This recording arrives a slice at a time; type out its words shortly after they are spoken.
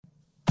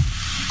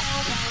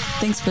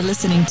Thanks for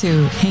listening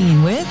to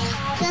Hanging With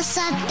The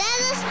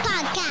Solteros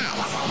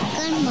Podcast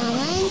con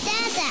Mama and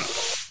Dada.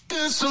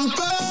 It's a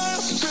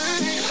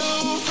birthday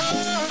over.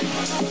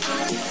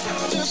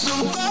 It's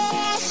a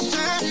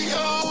birthday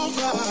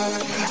over.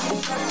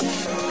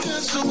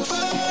 It's a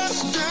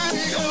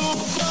birthday over.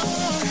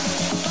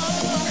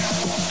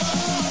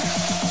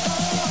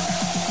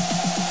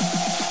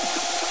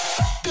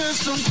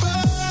 It's a birthday over. It's a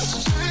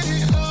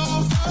birthday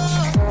over.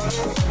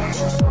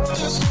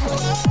 It's a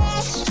birthday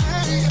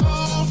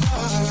over.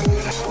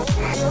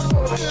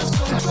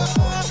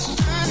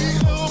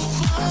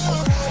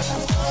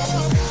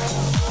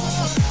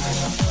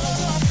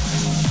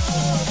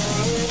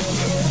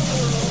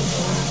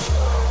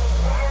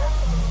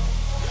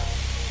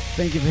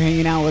 Thank you for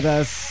hanging out with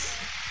us.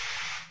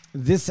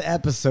 This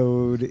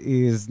episode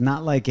is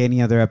not like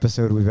any other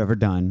episode we've ever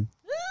done.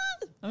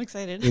 I'm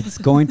excited. It's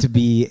going to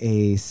be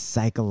a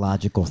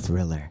psychological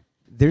thriller.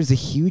 There's a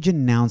huge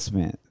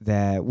announcement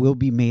that will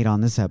be made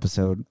on this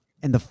episode.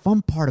 And the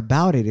fun part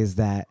about it is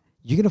that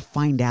you're going to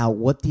find out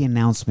what the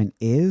announcement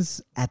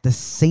is at the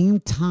same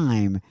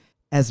time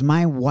as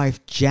my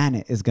wife,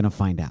 Janet, is going to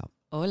find out.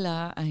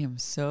 Hola, I am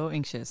so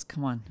anxious.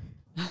 Come on.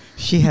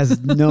 She has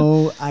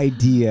no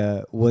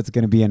idea what's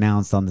going to be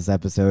announced on this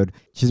episode.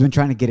 She's been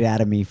trying to get it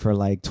out of me for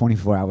like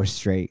 24 hours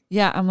straight.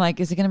 Yeah, I'm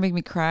like, is it going to make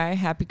me cry?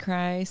 Happy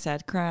cry?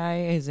 Sad cry?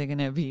 Is it going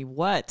to be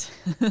what?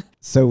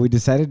 So we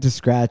decided to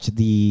scratch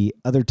the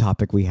other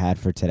topic we had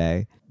for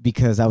today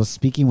because I was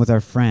speaking with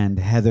our friend,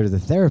 Heather, the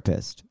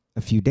therapist,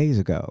 a few days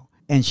ago.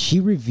 And she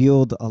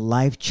revealed a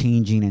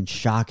life-changing and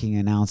shocking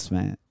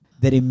announcement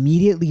that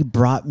immediately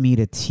brought me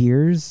to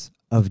tears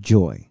of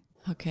joy.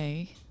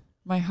 Okay.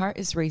 My heart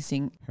is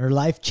racing. Her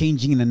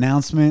life-changing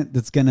announcement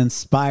that's going to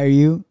inspire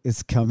you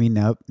is coming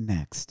up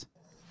next.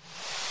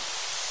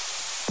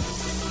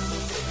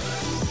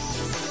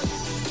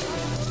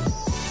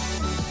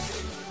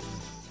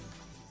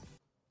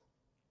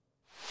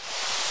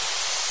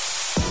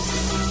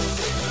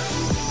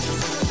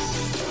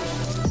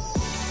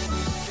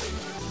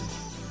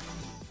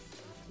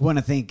 Want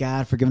to thank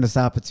God for giving us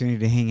the opportunity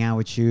to hang out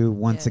with you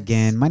once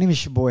again. My name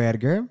is your boy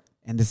Edgar,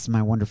 and this is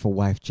my wonderful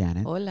wife,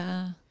 Janet.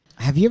 Hola.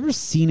 Have you ever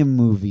seen a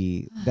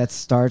movie that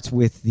starts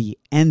with the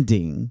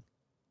ending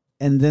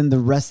and then the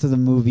rest of the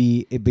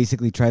movie, it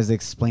basically tries to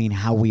explain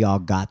how we all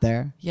got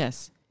there?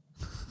 Yes.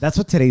 That's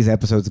what today's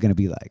episode is going to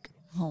be like.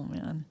 Oh,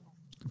 man.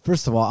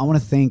 First of all, I want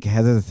to thank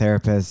Heather, the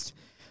therapist,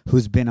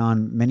 who's been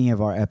on many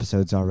of our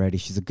episodes already.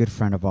 She's a good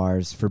friend of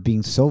ours, for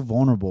being so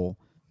vulnerable,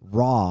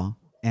 raw,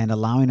 and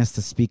allowing us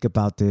to speak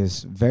about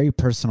this very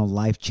personal,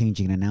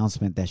 life-changing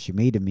announcement that she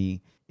made to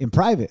me in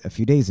private a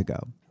few days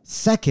ago.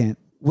 Second,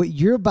 what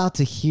you're about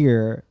to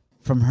hear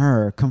from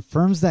her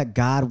confirms that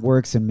God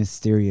works in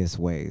mysterious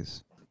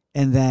ways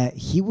and that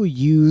he will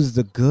use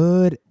the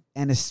good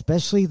and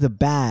especially the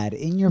bad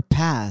in your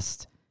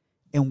past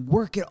and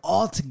work it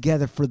all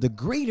together for the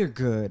greater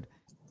good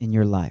in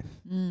your life.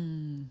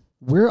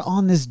 We're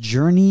on this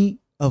journey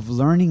of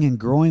learning and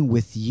growing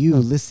with you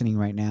listening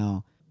right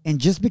now. And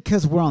just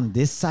because we're on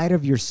this side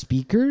of your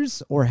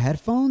speakers or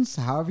headphones,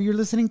 however you're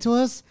listening to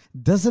us,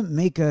 doesn't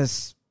make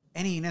us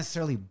any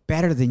necessarily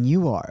better than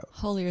you are.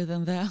 Holier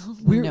than thou?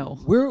 We're, No.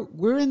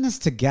 we're in this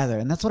together.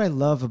 And that's what I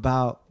love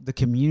about the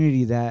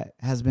community that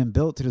has been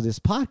built through this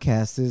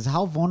podcast is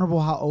how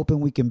vulnerable, how open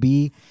we can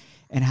be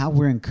and how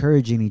we're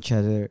encouraging each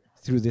other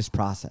through this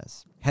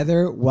process.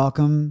 Heather,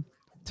 welcome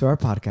to our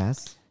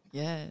podcast.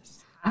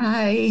 Yes.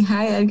 Hi,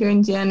 Edgar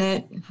and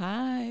Janet.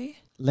 Hi.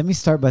 Let me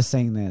start by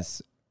saying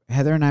this.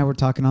 Heather and I were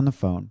talking on the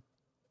phone,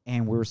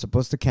 and we were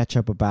supposed to catch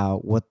up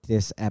about what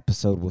this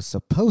episode was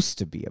supposed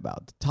to be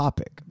about, the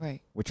topic,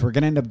 Right. which we're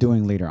going to end up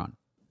doing later on.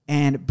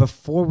 And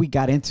before we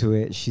got into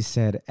it, she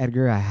said,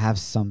 Edgar, I have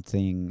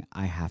something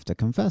I have to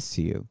confess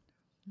to you.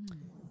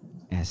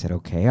 And I said,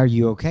 okay, are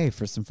you okay,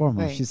 first and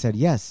foremost? Right. She said,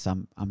 yes,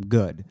 I'm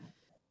good.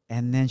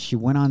 And then she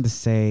went on to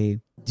say,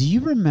 do you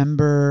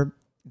remember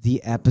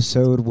the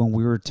episode when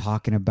we were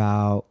talking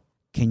about,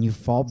 can you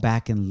fall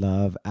back in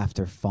love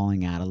after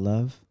falling out of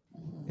love?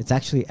 It's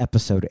actually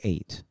episode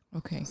 8.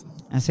 Okay.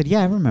 I said,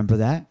 yeah, I remember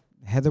that.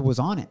 Heather was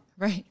on it,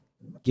 Right.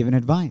 giving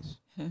advice.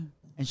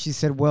 And she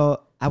said,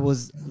 well, I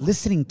was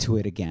listening to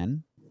it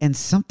again, and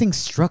something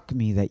struck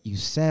me that you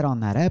said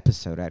on that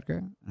episode, Edgar.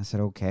 And I said,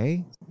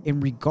 okay.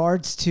 In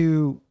regards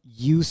to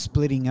you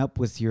splitting up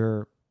with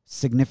your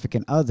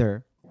significant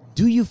other,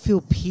 do you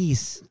feel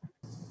peace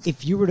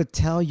if you were to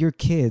tell your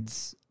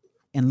kids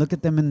and look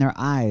at them in their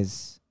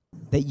eyes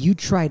that you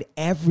tried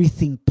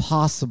everything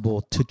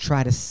possible to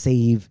try to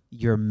save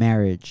your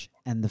marriage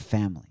and the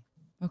family?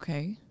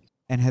 Okay.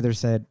 And Heather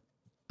said,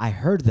 I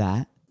heard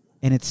that,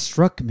 and it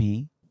struck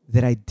me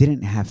that I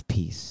didn't have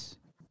peace,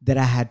 that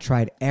I had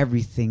tried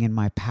everything in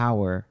my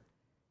power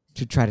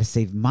to try to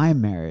save my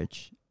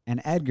marriage.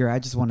 And Edgar, I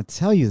just want to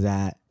tell you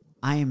that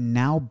I am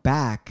now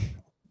back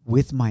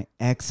with my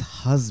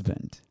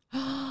ex-husband,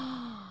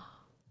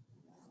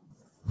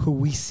 who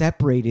we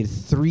separated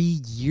 3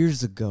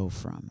 years ago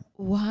from.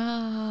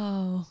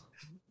 Wow.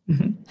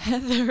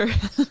 Heather,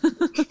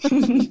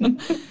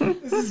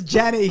 This is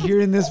Janet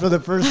hearing this for the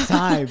first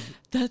time.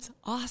 that's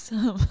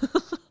awesome.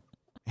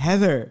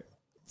 Heather,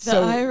 The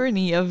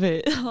irony of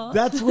it.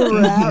 that's where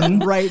we're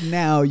at right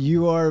now.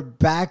 You are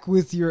back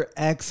with your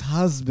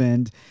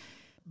ex-husband.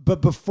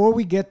 But before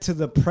we get to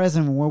the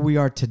present and where we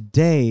are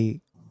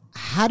today,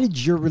 how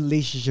did your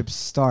relationship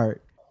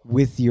start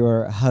with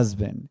your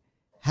husband?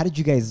 How did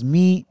you guys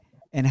meet?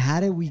 And how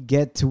did we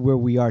get to where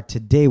we are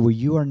today, where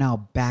you are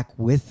now back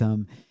with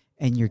him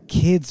and your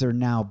kids are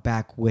now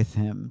back with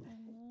him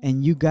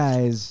and you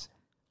guys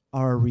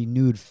are a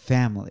renewed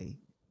family?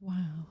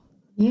 Wow.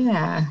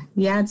 Yeah.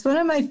 It's one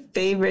of my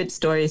favorite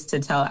stories to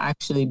tell,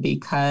 actually,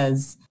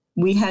 because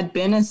we had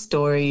been a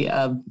story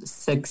of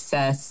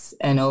success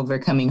and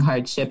overcoming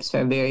hardships for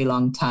a very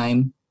long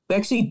time. We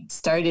actually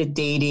started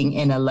dating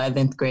in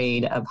 11th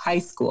grade of high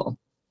school.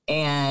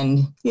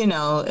 And, it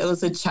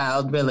was a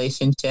child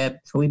relationship.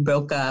 We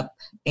broke up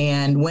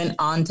and went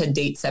on to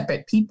date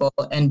separate people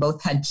and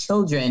both had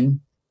children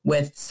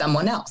with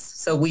someone else.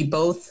 So we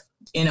both,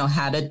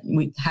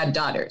 we had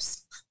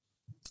daughters.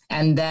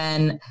 And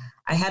then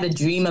I had a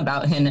dream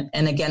about him.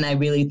 And again, I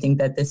really think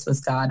that this was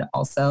God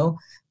also.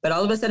 But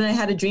all of a sudden I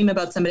had a dream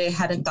about somebody I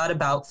hadn't thought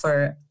about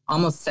for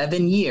almost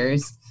 7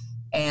 years.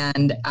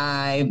 And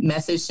I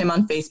messaged him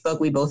on Facebook.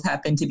 We both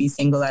happened to be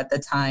single at the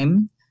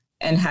time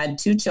and had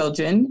 2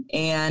 children.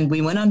 And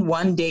we went on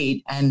one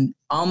date and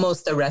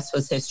almost the rest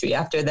was history.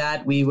 After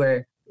that, we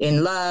were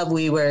in love.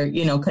 We were,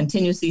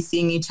 continuously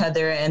seeing each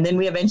other. And then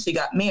we eventually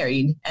got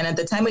married. And at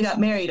the time we got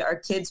married, our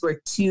kids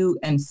were 2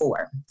 and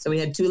 4. So we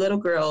had 2 little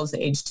girls,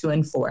 aged 2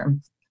 and 4.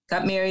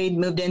 Got married,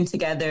 moved in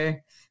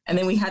together. And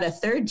then we had a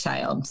 3rd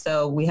child.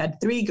 So we had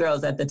 3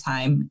 girls at the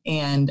time.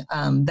 And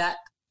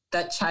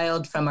that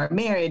child from our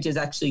marriage is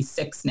actually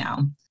 6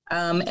 now.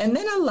 And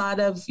then a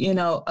lot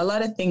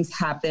of things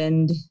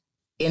happened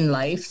in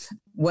life.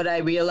 What I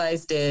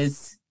realized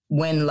is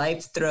when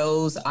life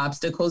throws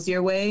obstacles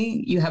your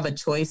way, you have a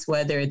choice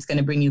whether it's going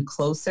to bring you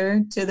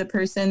closer to the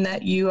person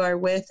that you are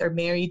with or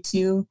married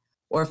to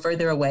or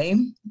further away.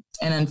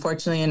 And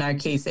unfortunately, in our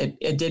case,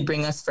 it did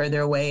bring us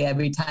further away.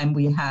 Every time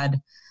we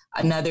had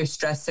another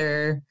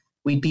stressor,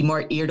 we'd be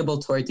more irritable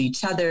towards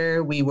each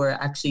other. We were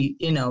actually,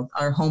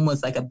 our home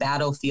was like a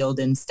battlefield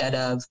instead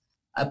of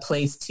a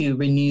place to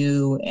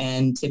renew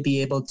and to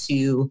be able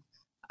to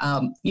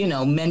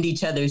mend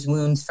each other's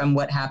wounds from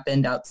what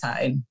happened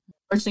outside.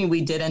 Fortunately,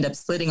 we did end up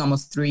splitting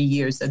almost 3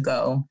 years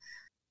ago.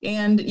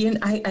 And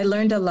I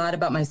learned a lot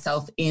about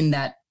myself in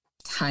that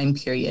time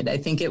period. I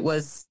think it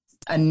was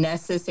a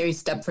necessary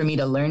step for me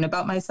to learn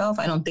about myself.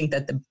 I don't think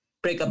that the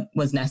breakup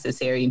was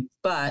necessary,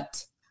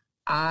 but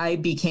I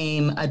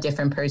became a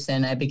different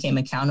person. I became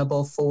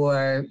accountable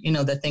for,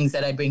 the things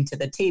that I bring to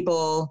the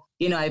table.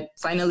 I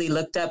finally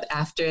looked up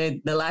after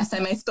the last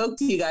time I spoke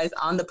to you guys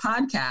on the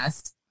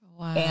podcast.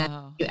 Wow.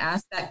 And you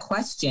asked that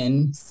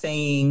question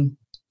saying,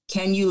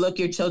 can you look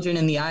your children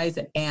in the eyes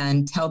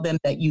and tell them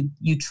that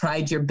you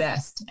tried your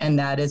best and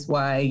that is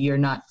why you're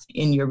not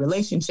in your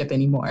relationship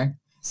anymore?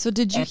 So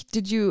did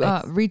you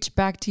reach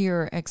back to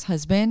your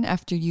ex-husband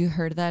after you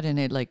heard that and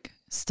it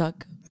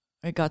stuck?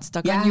 It got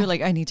stuck on you?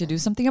 Like, I need to do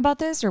something about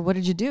this? Or what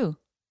did you do?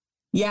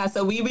 Yeah,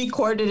 so we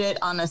recorded it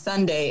on a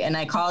Sunday and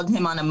I called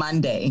him on a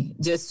Monday.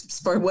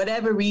 Just for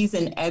whatever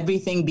reason,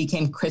 everything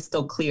became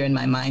crystal clear in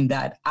my mind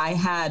that I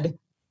had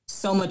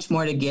so much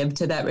more to give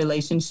to that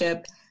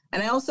relationship.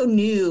 And I also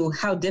knew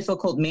how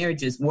difficult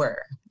marriages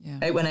were. Yeah.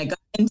 Right? When I got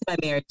into my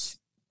marriage,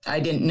 I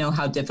didn't know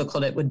how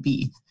difficult it would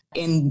be.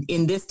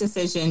 In this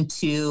decision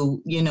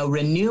to,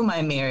 renew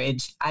my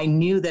marriage, I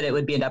knew that it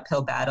would be an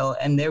uphill battle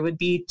and there would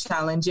be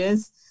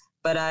challenges,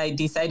 but I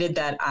decided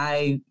that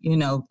I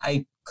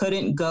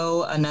couldn't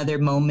go another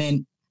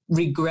moment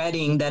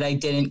regretting that I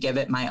didn't give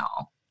it my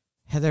all.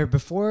 Heather,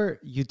 before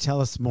you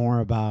tell us more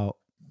about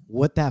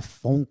what that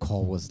phone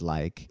call was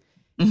like,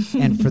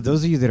 and for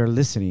those of you that are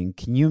listening,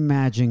 can you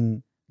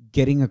imagine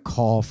getting a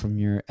call from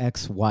your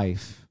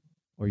ex-wife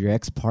or your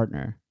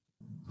ex-partner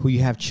who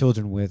you have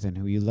children with and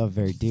who you love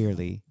very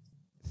dearly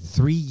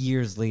 3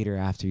 years later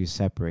after you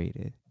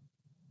separated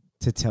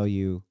to tell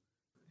you,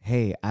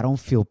 hey, I don't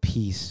feel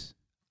peace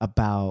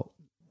about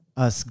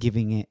us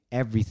giving it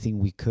everything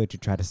we could to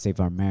try to save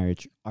our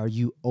marriage. Are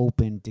you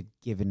open to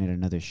giving it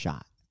another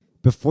shot?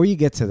 Before you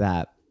get to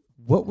that,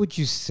 what would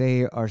you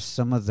say are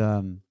some of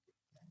the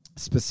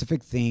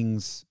specific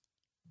things,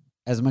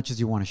 as much as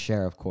you want to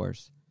share, of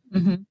course,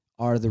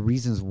 are the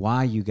reasons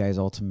why you guys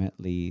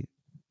ultimately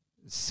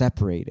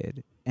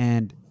separated?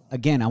 And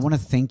again, I want to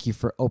thank you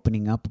for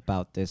opening up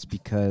about this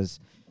because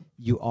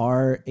you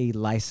are a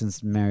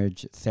licensed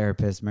marriage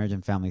therapist, marriage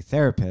and family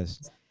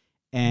therapist.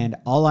 And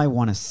all I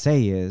want to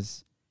say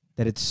is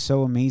that it's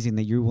so amazing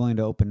that you're willing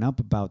to open up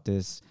about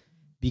this,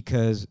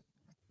 because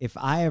if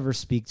I ever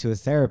speak to a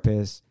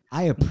therapist,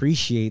 I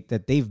appreciate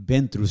that they've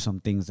been through some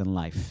things in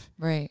life.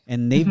 Right.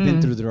 And they've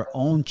been through their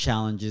own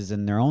challenges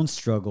and their own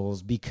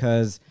struggles,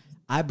 because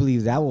I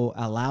believe that will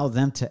allow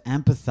them to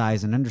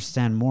empathize and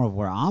understand more of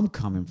where I'm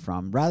coming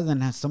from, rather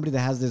than have somebody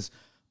that has this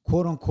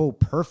quote unquote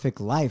perfect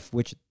life,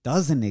 which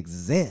doesn't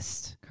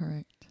exist.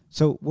 Correct.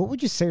 So what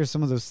would you say are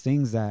some of those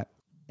things that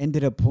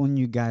ended up pulling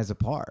you guys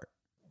apart?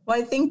 Well,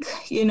 I think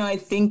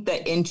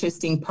the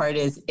interesting part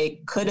is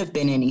it could have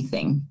been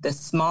anything. The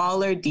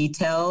smaller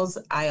details,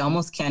 I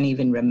almost can't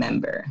even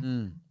remember.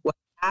 What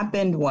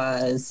happened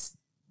was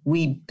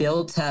we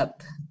built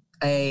up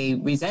a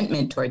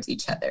resentment towards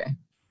each other,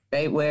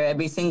 right? Where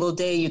every single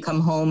day you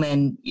come home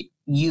and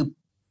you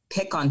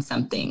pick on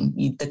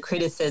something, the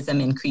criticism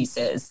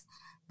increases,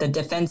 the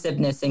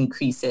defensiveness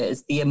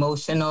increases, the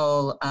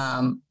emotional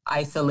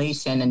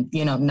isolation and,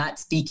 not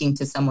speaking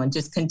to someone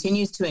just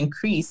continues to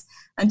increase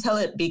until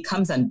it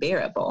becomes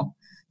unbearable.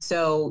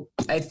 So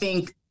I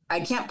think I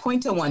can't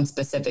point to one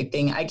specific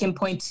thing. I can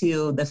point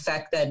to the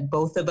fact that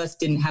both of us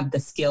didn't have the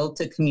skill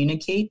to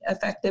communicate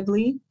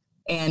effectively.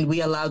 And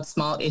we allowed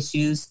small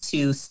issues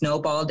to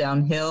snowball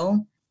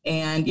downhill.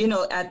 And,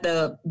 at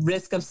the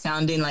risk of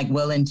sounding like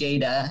Will and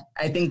Jada,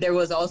 I think there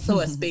was also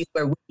a space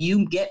where when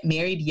you get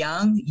married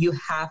young, you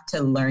have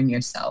to learn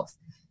yourself.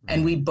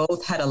 And we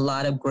both had a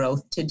lot of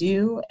growth to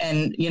do.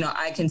 And,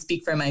 I can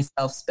speak for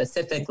myself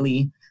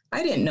specifically.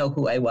 I didn't know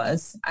who I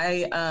was.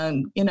 I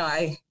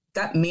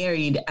got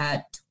married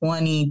at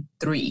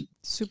 23.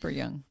 Super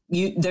young.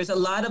 There's a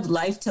lot of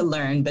life to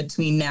learn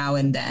between now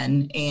and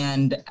then.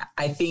 And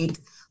I think,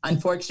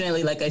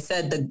 unfortunately, like I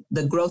said,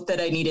 the growth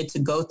that I needed to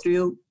go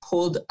through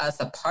pulled us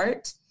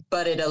apart,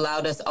 but it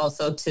allowed us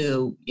also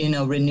to,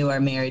 renew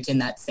our marriage in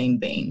that same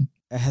vein.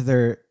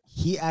 Heather,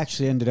 he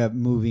actually ended up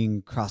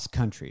moving cross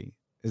country.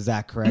 Is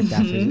that correct?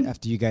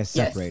 After you guys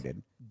separated?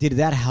 Yes. Did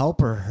that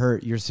help or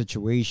hurt your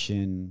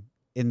situation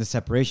in the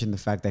separation, the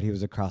fact that he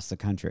was across the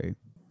country?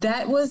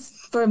 That was,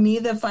 for me,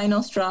 the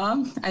final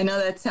straw. I know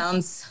that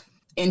sounds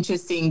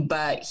interesting,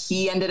 but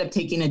he ended up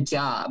taking a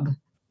job.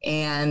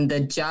 And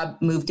the job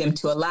moved him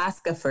to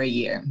Alaska for a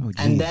year,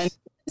 and then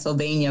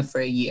Pennsylvania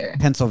for a year.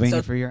 For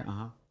a year?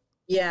 Uh-huh.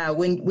 Yeah,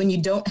 when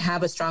you don't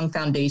have a strong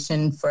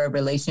foundation for a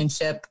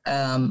relationship,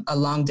 a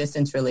long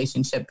distance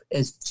relationship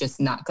is just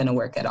not going to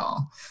work at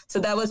all. So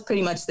that was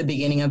pretty much the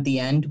beginning of the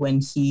end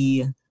when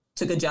he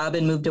took a job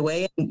and moved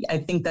away. And I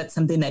think that's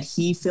something that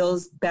he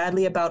feels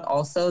badly about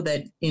also,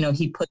 that,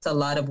 he puts a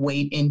lot of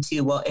weight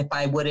into, well, if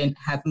I wouldn't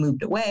have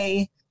moved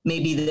away,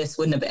 maybe this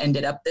wouldn't have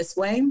ended up this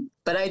way.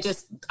 But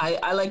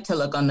I like to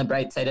look on the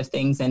bright side of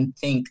things and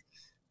think,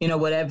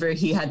 whatever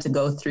he had to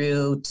go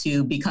through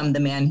to become the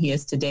man he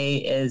is today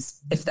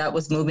is, if that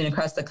was moving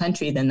across the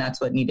country, then that's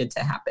what needed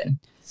to happen.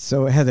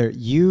 So Heather,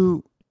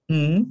 you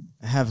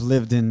have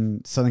lived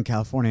in Southern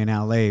California and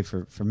LA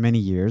for many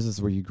years. This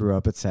is where you grew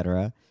up, et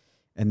cetera.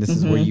 And this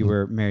is where you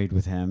were married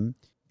with him.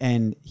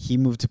 And he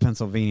moved to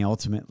Pennsylvania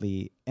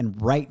ultimately.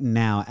 And right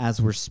now,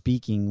 as we're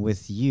speaking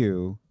with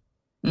you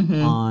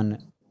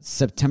on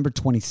September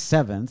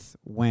 27th,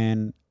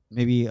 when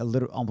maybe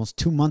almost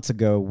 2 months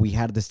ago, we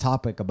had this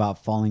topic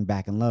about falling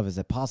back in love. Is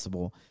it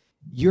possible?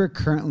 You're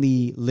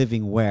currently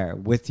living where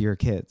with your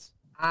kids?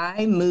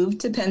 I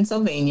moved to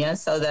Pennsylvania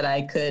so that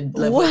I could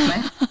live with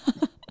my...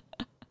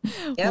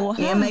 Yep,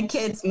 me and my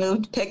kids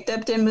picked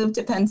up and moved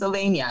to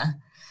Pennsylvania.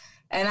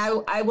 And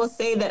I will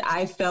say that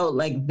I felt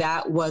like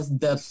that was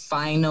the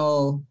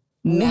final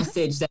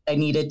message that I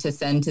needed to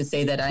send to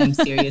say that I'm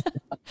serious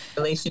about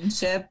the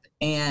relationship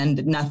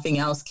and nothing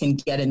else can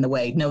get in the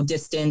way. No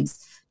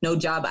distance, no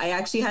job. I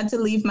actually had to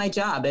leave my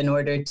job in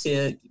order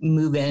to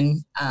move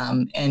in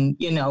and,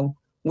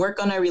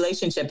 work on our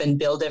relationship and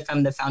build it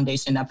from the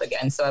foundation up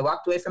again. So I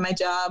walked away from my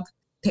job,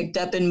 picked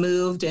up and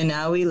moved, and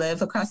now we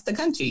live across the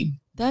country.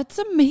 That's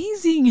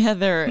amazing,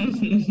 Heather.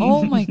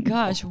 Oh my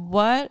gosh.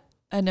 What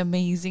an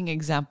amazing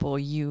example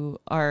you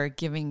are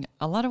giving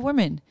a lot of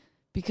women,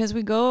 because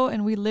we go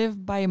and we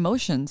live by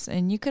emotions,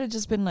 and you could have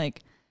just been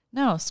like,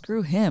 no,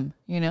 screw him.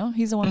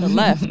 He's the one that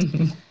left.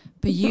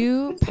 But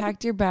you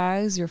packed your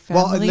bags, your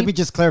family. Well, let me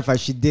just clarify.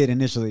 She did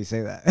initially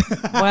say that.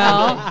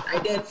 Well,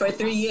 I did for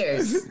 3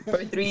 years.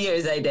 For 3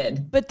 years, I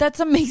did. But that's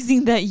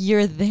amazing that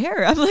you're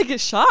there. I'm like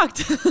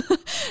shocked.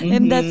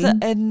 And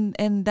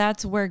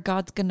that's where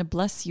God's going to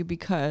bless you,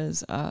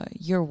 because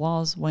your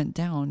walls went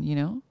down,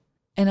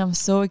 And I'm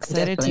so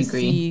excited to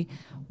see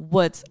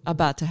what's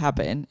about to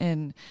happen.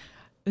 And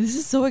this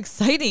is so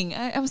exciting.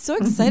 I'm so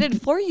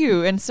excited for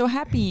you and so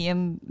happy.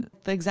 And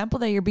the example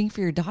that you're being for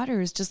your daughter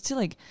is just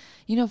to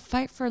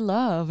fight for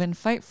love and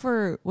fight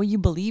for what you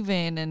believe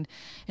in and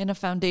a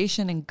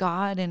foundation and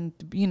God and,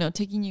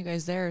 taking you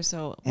guys there.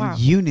 So, wow. And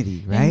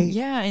unity, right?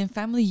 And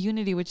family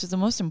unity, which is the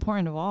most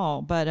important of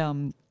all. But,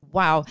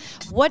 wow.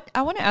 What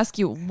I want to ask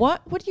you,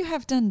 what would you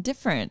have done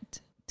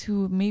different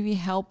to maybe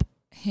help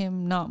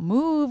him not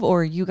move,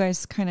 or you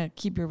guys kind of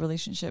keep your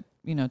relationship,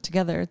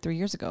 together 3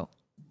 years ago?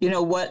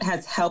 What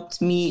has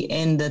helped me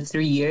in the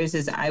 3 years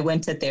is I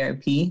went to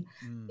therapy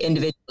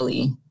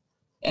individually.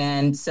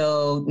 And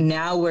so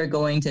now we're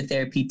going to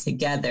therapy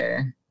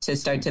together to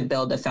start to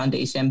build a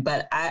foundation.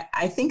 But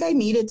I think I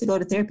needed to go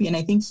to therapy, and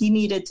I think he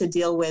needed to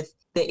deal with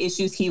the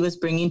issues he was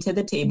bringing to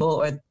the table,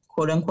 or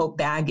quote unquote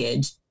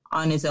baggage,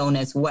 on his own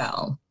as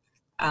well.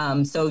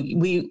 So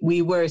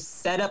we were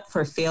set up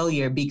for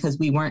failure because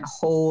we weren't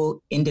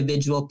whole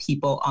individual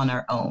people on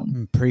our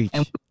own. Preach.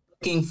 And we were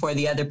looking for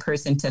the other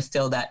person to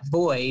fill that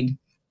void.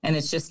 And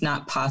it's just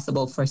not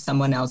possible for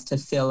someone else to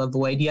fill a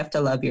void. You have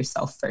to love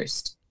yourself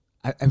first.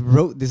 I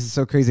wrote, this is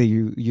so crazy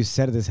you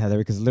said this, Heather,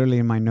 because literally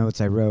in my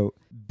notes I wrote,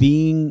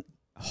 being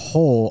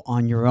whole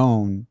on your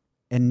own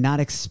and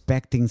not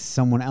expecting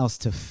someone else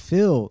to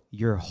fill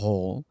your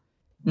hole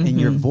and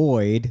your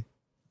void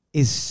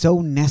is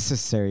so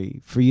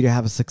necessary for you to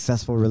have a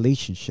successful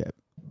relationship.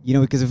 You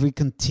know, because if we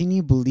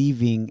continue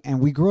believing, and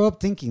we grow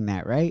up thinking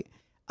that, right?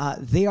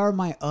 They are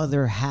my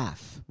other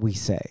half, we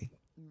say.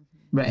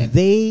 Right.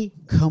 They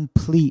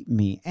complete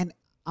me. And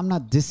I'm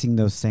not dissing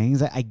those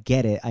sayings. I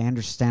get it. I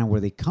understand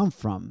where they come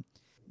from.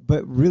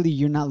 But really,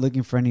 you're not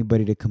looking for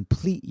anybody to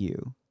complete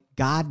you.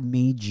 God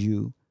made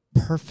you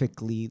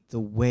perfectly the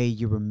way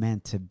you were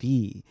meant to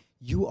be.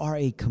 You are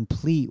a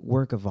complete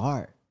work of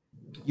art.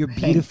 You're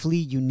beautifully,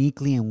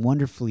 uniquely, and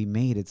wonderfully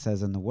made, it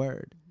says in the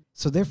word.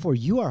 So therefore,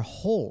 you are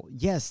whole.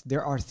 Yes,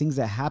 there are things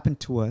that happen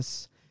to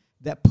us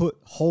that put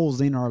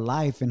holes in our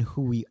life and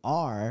who we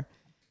are,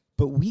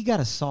 but we got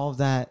to solve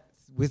that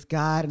with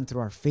God and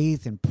through our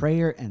faith and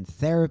prayer and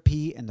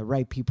therapy and the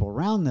right people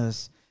around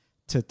us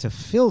to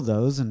fill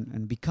those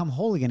and become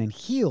whole again and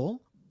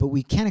heal. But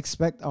we can't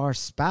expect our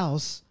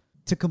spouse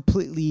to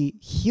completely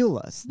heal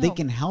us. No. They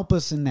can help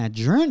us in that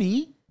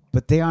journey,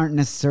 but they aren't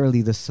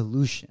necessarily the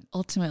solution.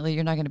 Ultimately,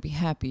 you're not going to be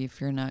happy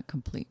if you're not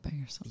complete by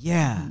yourself.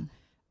 Yeah.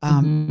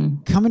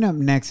 Coming up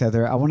next,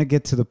 Heather, I want to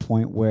get to the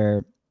point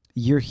where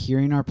you're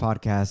hearing our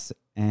podcast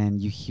and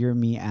you hear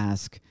me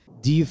ask,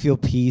 do you feel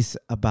peace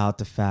about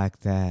the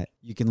fact that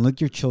you can look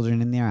your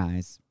children in their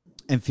eyes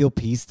and feel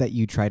peace that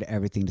you tried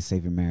everything to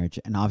save your marriage?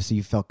 And obviously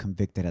you felt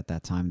convicted at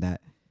that time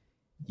that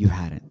you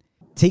hadn't.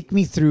 Take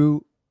me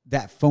through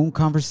that phone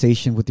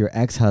conversation with your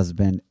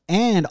ex-husband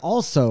and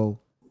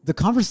also the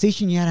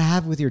conversation you had to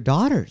have with your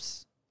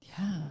daughters.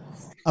 Yeah.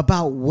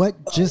 About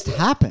what just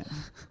happened.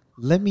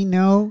 Let me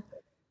know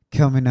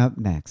coming up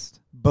next.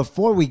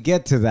 Before we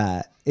get to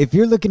that, if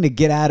you're looking to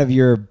get out of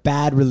your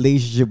bad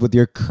relationship with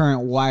your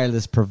current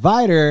wireless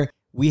provider,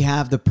 we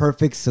have the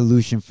perfect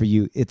solution for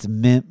you. It's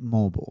Mint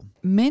Mobile.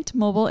 Mint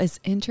Mobile is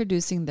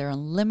introducing their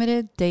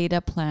unlimited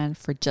data plan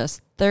for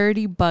just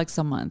 $30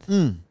 a month.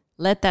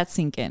 Let that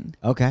sink in.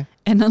 Okay.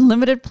 An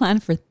unlimited plan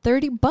for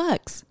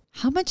 $30.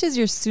 How much is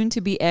your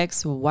soon-to-be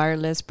ex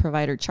wireless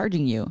provider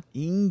charging you?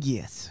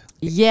 Yes.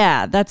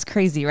 Yeah, that's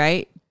crazy,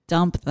 right?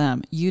 Dump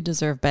them. You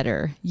deserve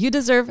better. You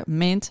deserve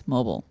Mint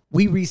Mobile.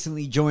 We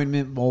recently joined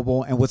Mint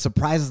Mobile, and what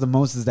surprises the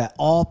most is that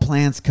all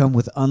plans come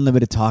with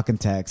unlimited talk and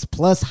text,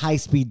 plus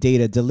high-speed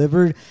data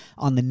delivered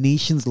on the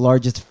nation's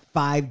largest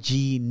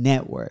 5G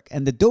network.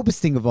 And the dopest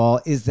thing of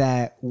all is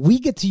that we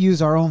get to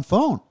use our own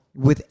phone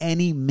with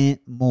any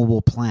Mint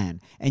Mobile plan.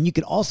 And you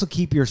can also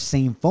keep your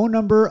same phone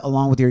number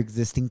along with your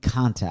existing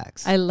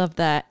contacts. I love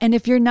that. And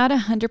if you're not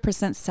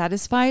 100%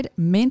 satisfied,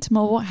 Mint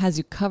Mobile has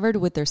you covered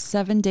with their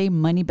 7-day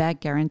money-back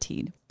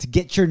guaranteed. To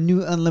get your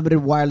new unlimited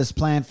wireless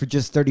plan for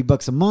just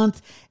 $30 a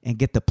month and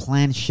get the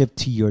plan shipped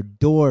to your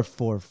door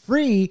for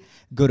free,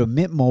 go to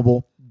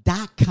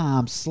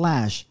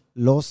mintmobile.com/Los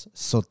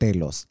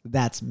Sotelos.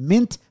 That's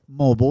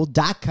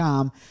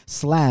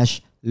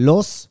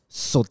mintmobile.com/Los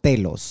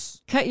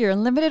Sotelos. Cut your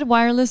unlimited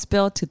wireless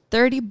bill to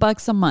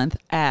 $30 a month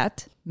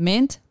at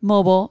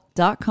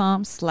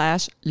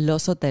mintmobile.com/Los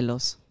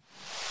Sotelos.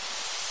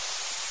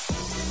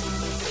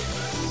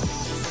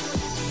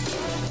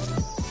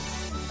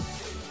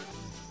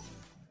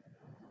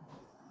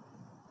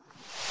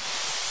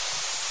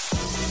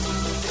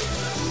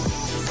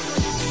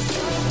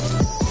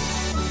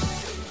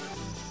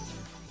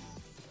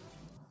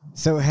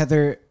 So,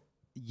 Heather,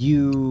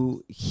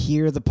 you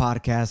hear the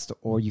podcast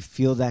or you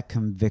feel that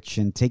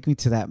conviction. Take me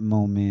to that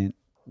moment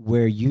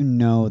where you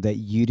know that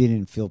you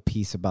didn't feel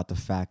peace about the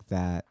fact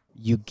that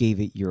you gave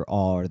it your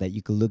all, or that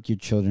you could look your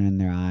children in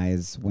their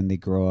eyes when they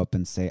grow up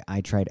and say,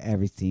 I tried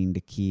everything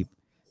to keep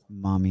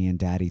mommy and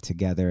daddy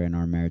together and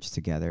our marriage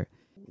together.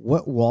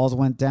 What walls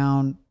went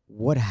down?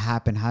 What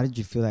happened? How did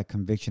you feel that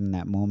conviction in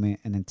that moment?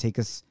 And then take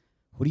us,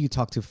 who do you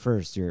talk to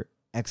first? Your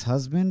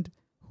ex-husband,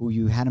 who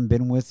you hadn't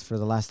been with for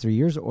the last 3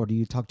 years, or do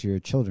you talk to your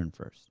children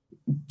first?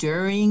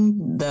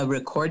 During the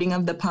recording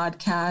of the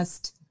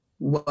podcast,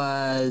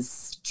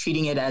 was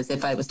treating it as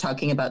if I was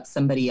talking about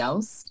somebody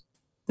else,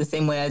 the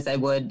same way as I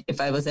would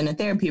if I was in a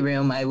therapy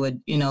room. I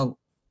would,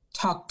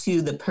 talk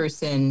to the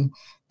person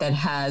that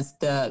has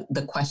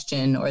the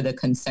question or the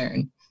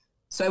concern.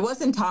 So I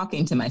wasn't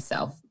talking to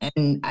myself,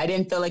 and I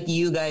didn't feel like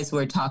you guys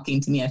were talking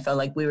to me. I felt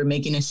like we were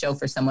making a show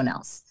for someone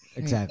else.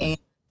 Exactly. And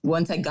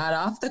once I got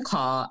off the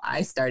call,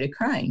 I started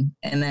crying,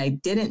 and I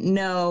didn't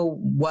know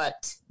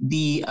what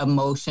the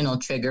emotional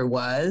trigger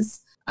was.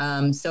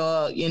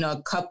 So,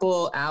 a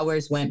couple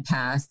hours went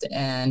past,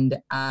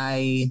 and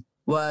I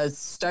was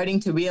starting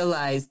to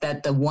realize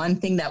that the one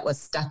thing that was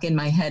stuck in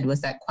my head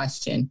was that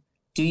question: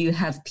 do you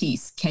have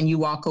peace? Can you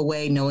walk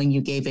away knowing you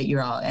gave it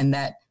your all? And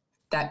that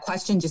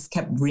question just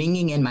kept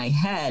ringing in my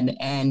head.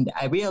 And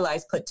I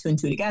realized, put two and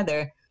two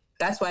together,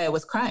 that's why I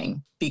was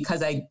crying,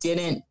 because I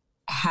didn't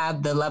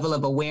have the level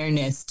of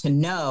awareness to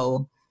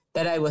know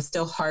that I was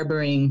still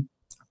harboring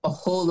a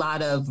whole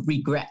lot of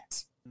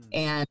regret.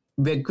 And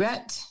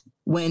regret,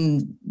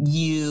 when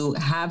you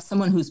have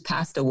someone who's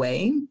passed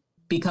away,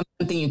 becomes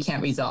something you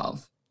can't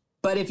resolve.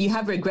 But if you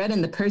have regret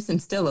and the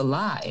person's still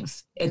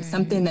alive, it's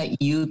something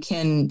that you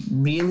can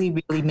really,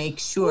 really make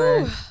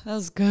sure. Ooh, that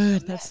was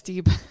good. That's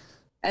deep.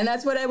 And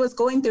that's what I was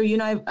going through. You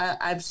know,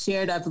 I've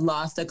shared, I've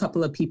lost a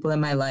couple of people in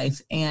my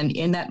life. And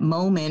in that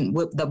moment,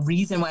 the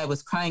reason why I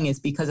was crying is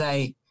because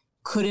I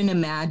couldn't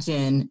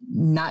imagine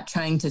not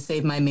trying to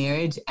save my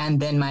marriage and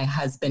then my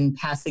husband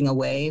passing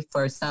away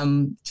for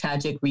some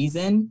tragic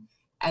reason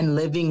and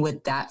living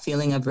with that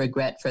feeling of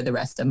regret for the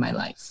rest of my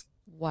life.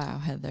 Wow,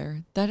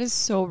 Heather, that is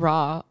so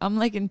raw. I'm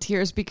like in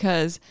tears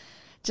because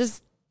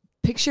just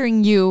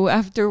picturing you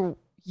after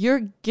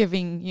you're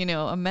giving, you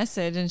know, a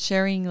message and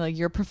sharing like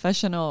your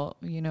professional,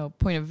 you know,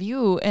 point of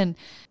view, and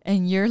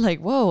you're like,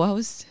 whoa, I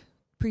was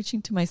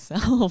preaching to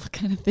myself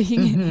kind of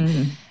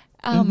thing.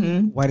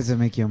 Why does it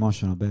make you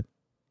emotional, babe?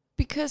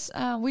 Because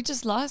we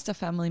just lost a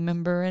family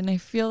member and I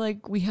feel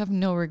like we have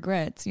no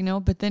regrets, you know,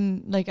 but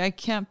then like I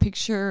can't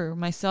picture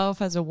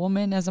myself as a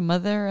woman, as a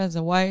mother, as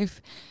a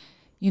wife,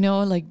 you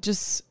know, like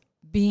just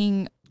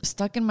being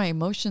stuck in my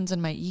emotions and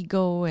my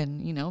ego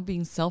and, you know,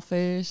 being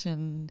selfish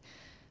and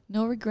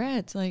no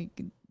regrets.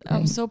 Like,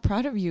 I'm so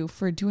proud of you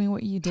for doing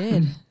what you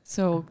did.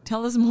 So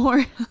tell us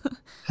more.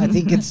 I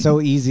think it's so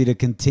easy to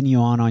continue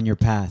on your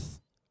path,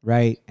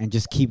 right? And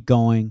just keep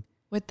going.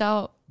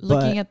 Without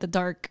looking at the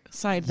dark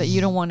side that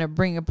you don't want to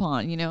bring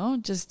upon, you know?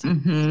 Just,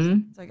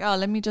 it's like, oh,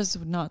 let me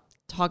just not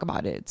talk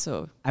about it.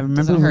 So I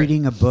remember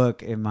reading a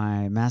book in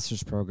my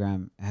master's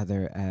program,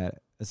 Heather, at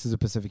Azusa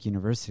Pacific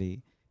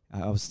University.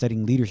 I was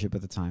studying leadership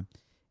at the time.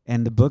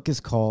 And the book is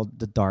called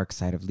The Dark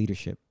Side of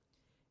Leadership.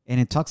 And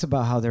it talks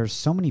about how there's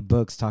so many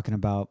books talking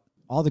about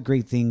all the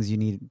great things you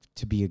need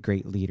to be a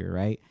great leader,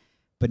 right?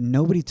 But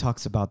nobody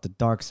talks about the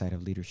dark side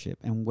of leadership.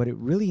 And what it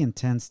really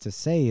intends to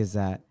say is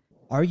that,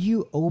 are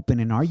you open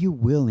and are you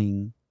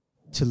willing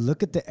to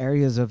look at the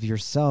areas of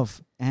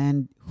yourself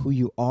and who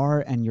you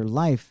are and your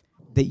life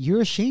that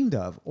you're ashamed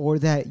of, or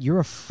that you're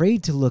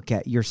afraid to look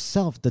at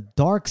yourself, the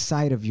dark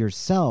side of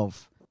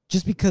yourself?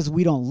 Just because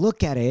we don't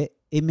look at it,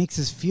 it makes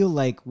us feel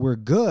like we're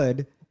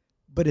good,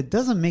 but it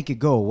doesn't make it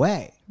go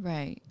away.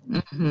 Right.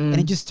 And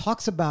it just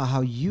talks about how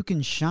you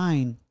can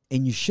shine,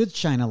 and you should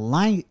shine a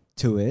light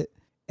to it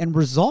and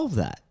resolve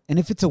that. And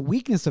if it's a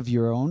weakness of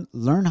your own,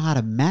 learn how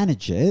to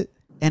manage it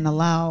and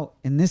allow,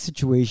 in this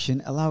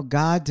situation, allow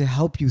God to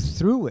help you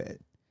through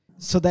it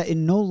so that it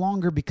no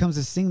longer becomes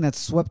this thing that's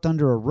swept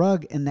under a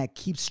rug and that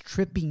keeps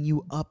tripping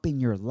you up in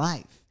your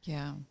life.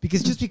 Yeah.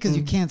 Because just because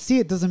you can't see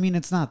it doesn't mean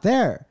it's not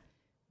there.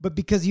 But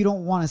because you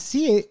don't want to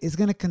see it, it's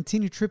going to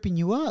continue tripping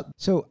you up.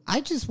 So I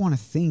just want to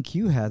thank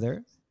you,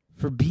 Heather,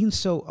 for being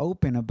so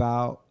open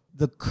about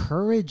the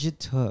courage it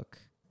took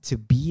to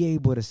be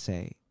able to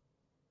say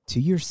to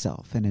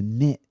yourself and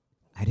admit,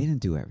 I didn't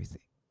do everything.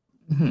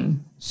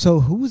 So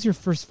who was your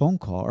first phone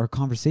call or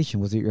conversation?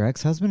 Was it your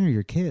ex-husband or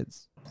your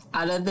kids?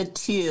 Out of the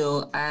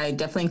two, I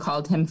definitely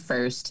called him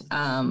first.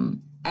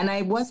 And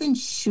I wasn't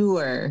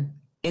sure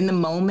in the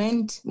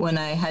moment when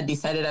I had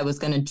decided I was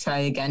going to try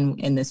again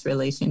in this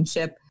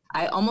relationship.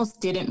 I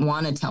almost didn't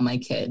want to tell my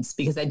kids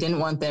because I didn't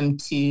want them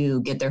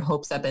to get their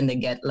hopes up and they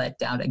get let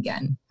down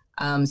again.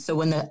 So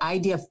when the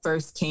idea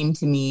first came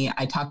to me,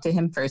 I talked to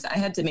him first. I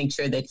had to make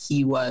sure that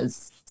he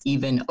was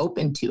even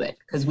open to it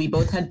because we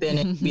both had been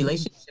in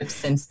relationships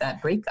since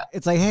that breakup.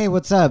 It's like, hey,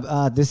 what's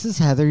up? This is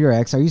Heather, your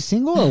ex. Are you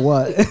single or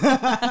what?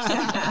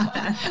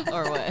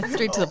 Or what?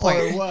 Straight to the point.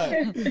 Or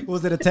what?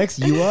 Was it a text?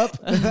 You up?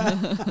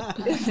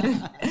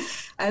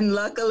 And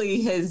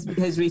luckily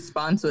his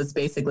response was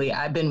basically,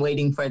 I've been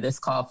waiting for this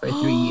call for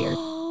 3 years.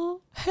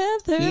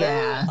 Heather.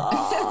 Yeah.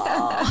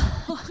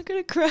 Oh, I'm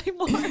going to cry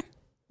more.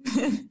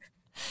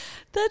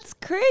 That's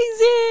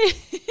crazy.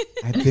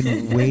 I've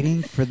been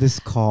waiting for this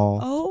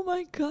call Oh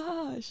my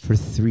gosh. for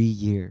 3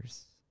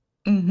 years.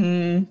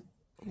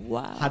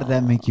 Wow. How did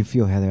that make you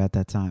feel, Heather, at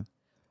that time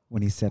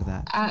when he said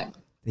that? That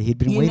he'd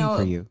been waiting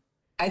for you.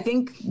 I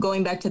think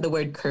going back to the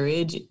word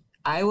courage,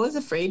 I was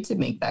afraid to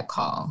make that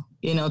call,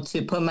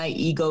 to put my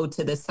ego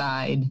to the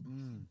side,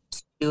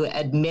 to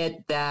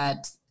admit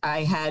that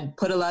I had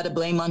put a lot of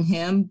blame on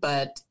him,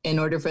 but in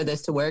order for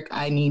this to work,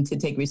 I need to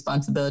take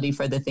responsibility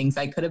for the things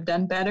I could have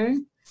done better.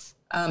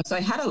 So I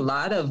had a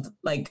lot of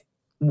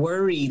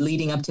worry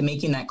leading up to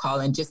making that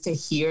call, and just to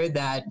hear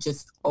that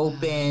just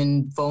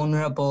open,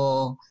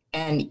 vulnerable,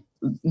 and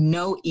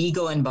no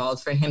ego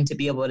involved for him to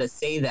be able to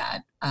say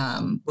that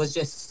was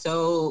just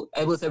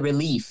it was a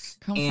relief.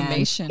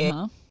 Confirmation,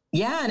 huh?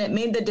 Yeah, and it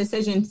made the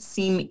decision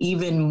seem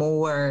even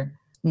more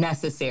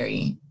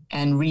necessary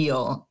and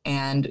real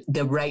and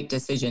the right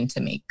decision to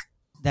make.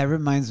 That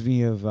reminds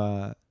me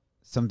of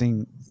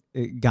something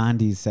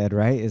Gandhi said,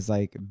 right? Is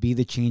be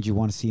the change you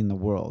want to see in the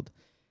world.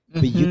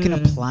 But you can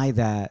apply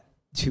that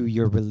to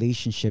your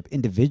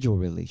individual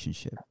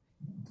relationship.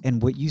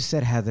 And what you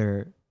said,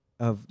 Heather,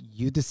 of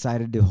you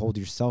decided to hold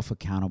yourself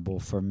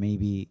accountable for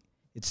maybe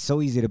it's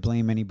so easy to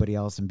blame anybody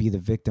else and be the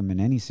victim in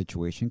any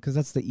situation because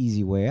that's the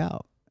easy way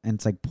out. And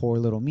it's like, poor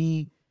little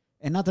me.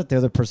 And not that the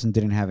other person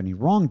didn't have any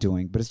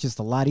wrongdoing, but it's just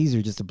a lot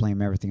easier just to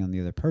blame everything on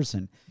the other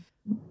person.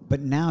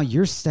 But now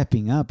you're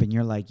stepping up and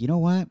you're like, you know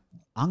what?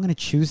 I'm going to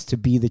choose to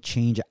be the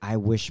change I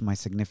wish my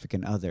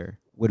significant other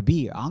would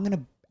be. I'm going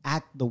to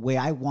act the way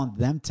I want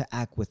them to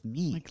act with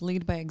me. Like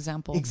lead by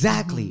example.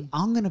 Exactly.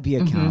 I'm going to be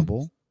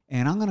accountable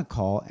and I'm going to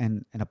call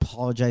and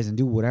apologize and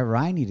do whatever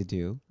I need to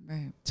do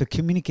to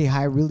communicate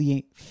how I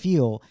really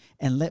feel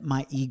and let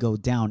my ego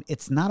down.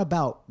 It's not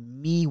about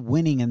me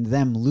winning and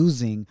them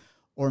losing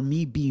or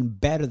me being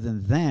better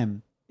than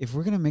them. If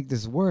we're going to make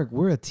this work,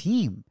 we're a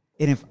team.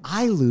 And if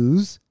I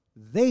lose,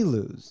 they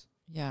lose.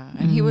 Yeah,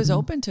 and he was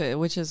open to it,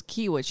 which is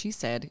key. What she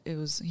said,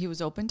 he was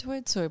open to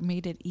it, so it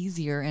made it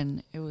easier,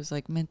 and it was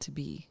like meant to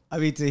be. I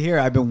mean, to hear,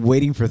 I've been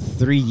waiting for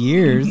 3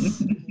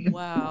 years.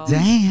 Wow,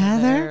 dang,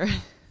 Heather!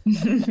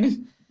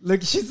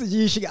 Look,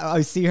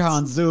 I see her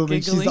on Zoom, giggling.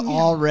 And she's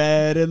all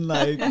red and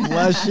like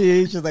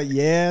blushy. She's like,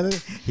 "Yeah,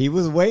 he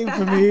was waiting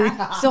for me."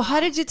 So, how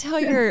did you tell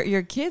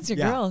your kids, your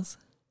girls?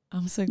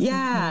 I'm so excited.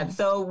 Yeah.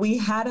 So we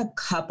had a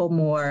couple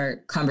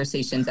more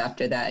conversations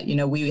after that. You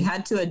know, we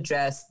had to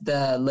address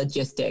the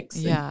logistics.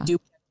 Yeah. Do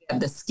we have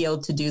the skill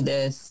to do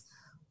this?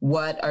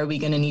 What are we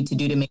going to need to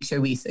do to make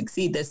sure we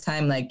succeed this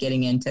time? Like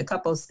getting into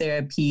couples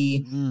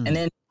therapy. And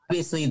then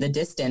obviously the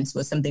distance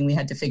was something we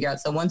had to figure out.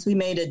 So once we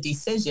made a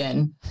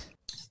decision,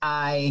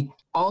 I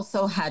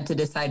also had to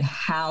decide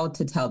how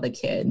to tell the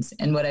kids.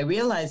 And what I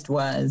realized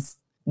was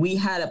we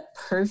had a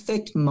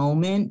perfect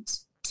moment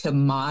to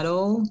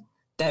model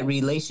that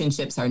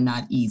relationships are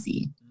not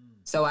easy.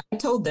 So I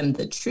told them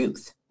the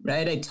truth,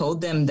 right? I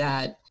told them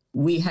that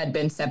we had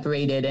been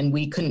separated and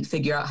we couldn't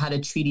figure out how to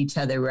treat each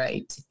other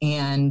right.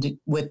 And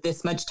with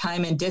this much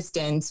time and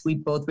distance, we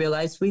both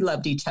realized we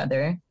loved each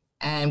other.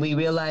 And we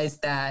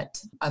realized that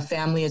a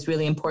family is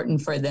really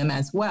important for them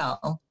as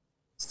well.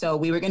 So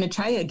we were going to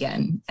try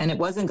again, and it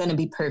wasn't going to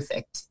be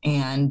perfect.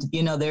 And,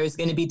 you know, there's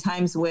going to be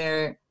times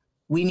where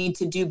we need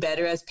to do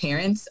better as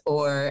parents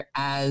or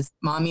as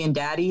mommy and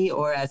daddy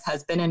or as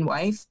husband and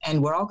wife.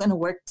 And we're all going to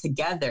work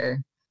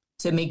together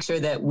to make sure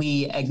that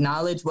we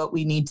acknowledge what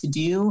we need to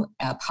do,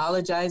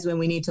 apologize when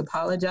we need to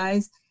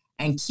apologize,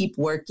 and keep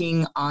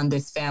working on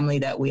this family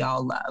that we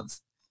all love.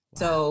 Wow.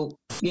 So,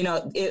 you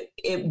know,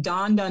 it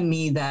dawned on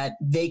me that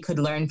they could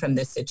learn from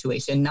this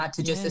situation, not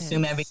to just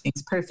assume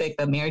everything's perfect,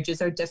 but marriages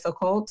are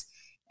difficult,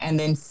 and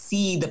then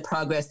see the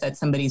progress that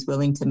somebody's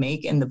willing to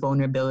make and the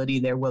vulnerability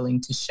they're willing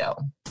to show.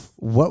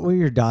 What were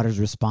your daughter's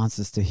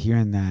responses to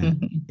hearing that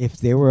if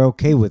they were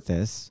okay with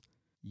this,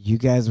 you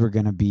guys were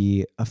going to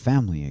be a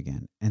family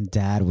again and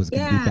dad was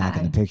going to be back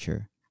in the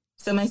picture?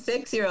 So my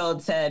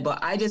 6-year-old said, well,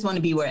 I just want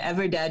to be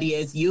wherever daddy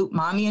is. You,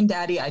 mommy and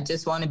daddy, I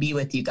just want to be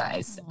with you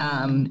guys.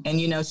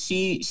 And, you know,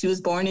 she was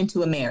born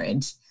into a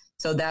marriage.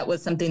 So that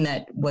was something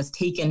that was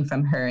taken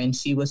from her and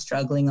she was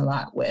struggling a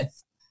lot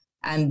with.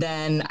 And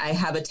then I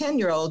have a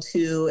 10-year-old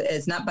who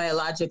is not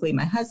biologically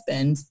my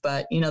husband's,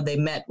 but, you know, they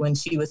met when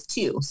she was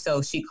 2.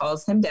 So she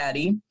calls him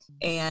daddy.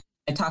 And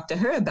I talked to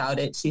her about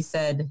it. She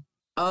said,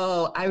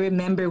 oh, I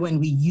remember when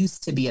we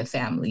used to be a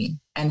family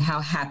and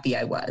how happy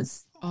I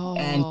was.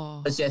 And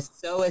I was just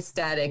so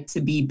ecstatic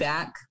to be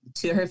back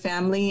to her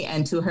family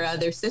and to her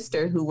other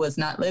sister who was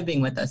not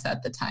living with us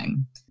at the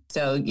time.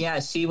 So,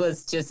 yeah, she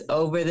was just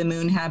over the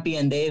moon happy,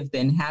 and they've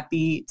been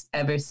happy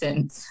ever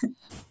since.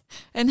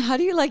 And how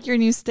do you like your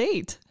new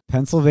state?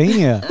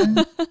 Pennsylvania.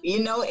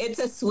 You know, it's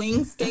a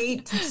swing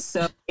state,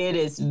 so it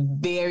is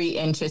very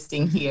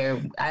interesting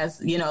here. As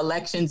you know,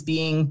 elections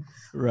being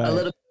a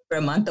little over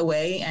a month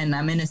away, and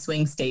I'm in a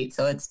swing state,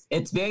 so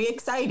it's very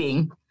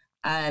exciting.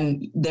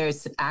 And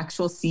there's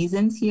actual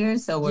seasons here,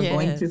 so we're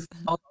going through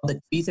fall.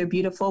 The trees are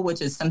beautiful, which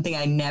is something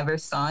I never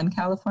saw in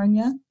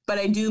California. But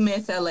I do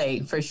miss LA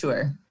for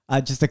sure.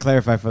 Just to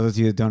clarify for those of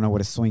you that don't know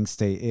what a swing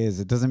state is,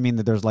 it doesn't mean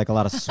that there's like a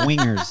lot of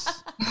swingers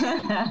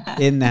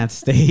in that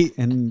state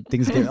and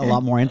things get a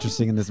lot more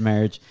interesting in this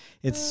marriage.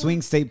 It's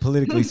swing state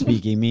politically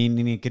speaking,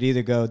 meaning it could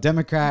either go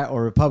Democrat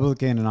or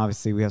Republican. And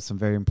obviously we have some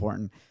very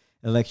important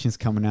elections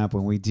coming up,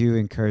 and we do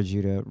encourage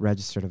you to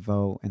register to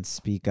vote and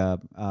speak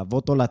up.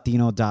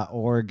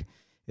 Votolatino.org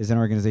is an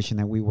organization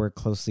that we work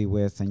closely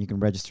with, and you can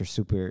register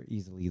super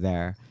easily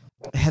there.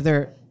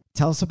 Heather,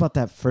 tell us about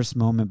that first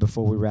moment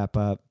before we wrap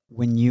up,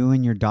 when you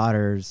and your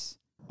daughters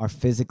are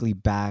physically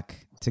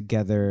back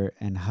together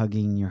and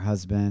hugging your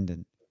husband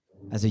and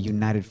as a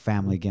united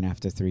family again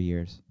after 3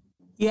 years.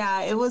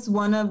 Yeah, it was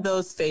one of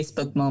those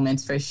Facebook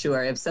moments for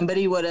sure. If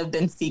somebody would have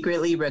been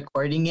secretly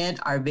recording it,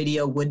 our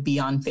video would be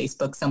on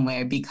Facebook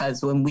somewhere,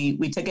 because when we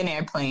took an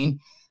airplane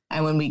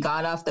and when we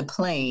got off the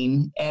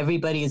plane,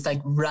 everybody is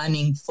like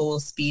running full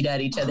speed at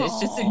each other.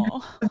 It's just a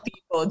group of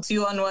people,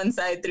 2 on one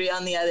side, 3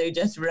 on the other,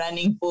 just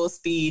running full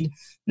speed,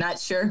 not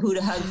sure who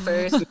to hug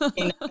first,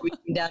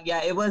 reaching down.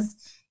 Yeah, it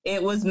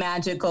was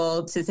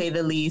magical, to say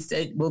the least.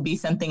 It will be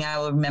something I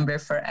will remember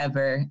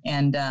forever.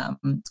 And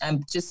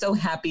I'm just so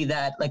happy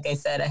that, like I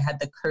said, I had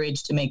the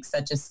courage to make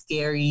such a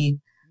scary,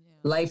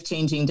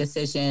 life-changing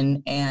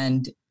decision,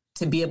 and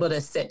to be able to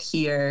sit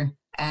here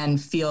and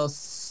feel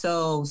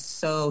so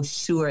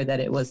sure that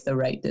it was the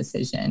right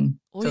decision.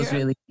 Feels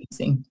really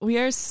amazing. We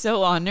are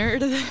so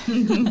honored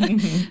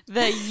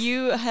that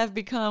you have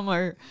become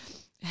our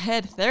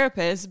head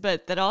therapist,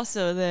 but that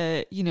also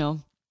that, you know,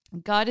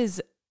 God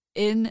is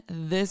in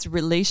this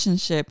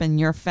relationship and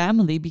your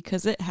family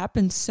because it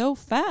happened so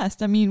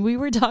fast. I mean, we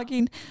were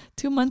talking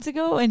 2 months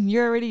ago and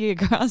you're already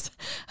across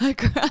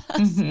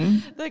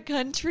the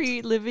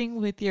country living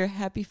with your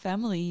happy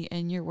family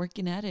and you're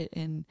working at it.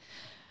 And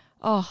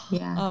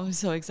I'm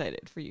so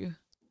excited for you.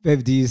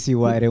 Babe, do you see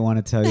why I didn't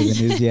want to tell you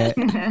the news yet?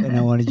 And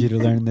I wanted you to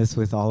learn this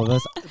with all of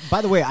us.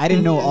 By the way, I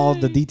didn't know all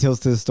the details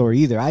to the story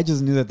either. I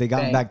just knew that they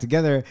got back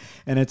together,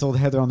 and I told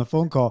Heather on the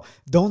phone call,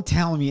 don't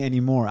tell me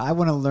anymore. I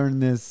want to learn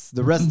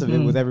the rest of it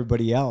with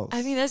everybody else.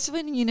 I mean, that's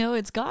when, you know,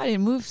 it's God. It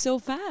moves so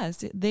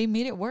fast. They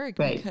made it work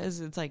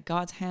because it's like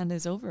God's hand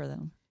is over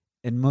them.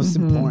 And most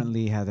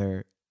importantly,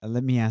 Heather,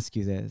 let me ask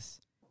you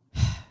this.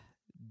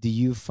 Do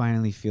you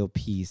finally feel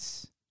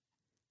peace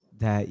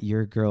that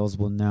your girls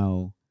will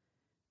know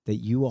that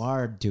you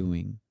are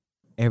doing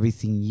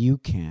everything you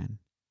can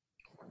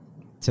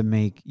to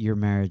make your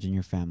marriage and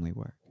your family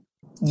work?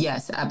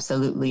 Yes,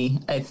 absolutely.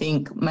 I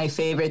think my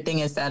favorite thing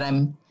is that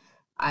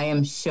I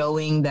am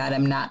showing that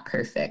I'm not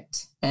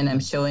perfect, and I'm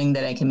showing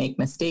that I can make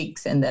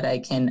mistakes and that I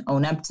can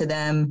own up to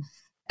them,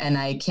 and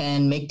I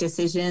can make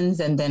decisions,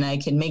 and then I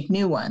can make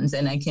new ones,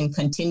 and I can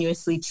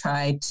continuously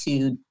try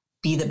to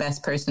be the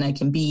best person I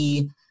can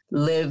be,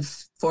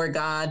 live for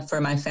God,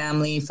 for my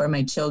family, for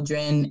my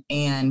children,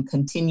 and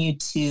continue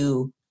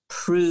to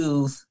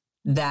prove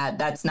that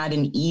that's not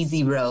an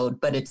easy road,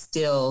 but it's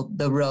still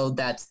the road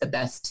that's the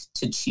best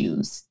to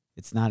choose.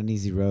 It's not an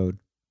easy road,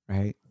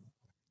 right?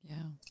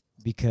 Yeah.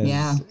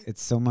 Because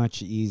it's so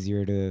much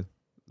easier to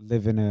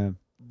live in a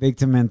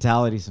victim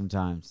mentality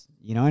sometimes,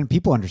 you know, and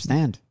people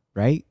understand,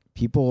 right?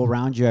 People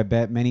around you, I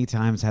bet many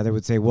times Heather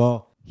would say,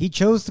 well, he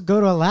chose to go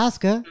to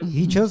Alaska.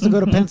 He chose to go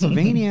to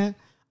Pennsylvania.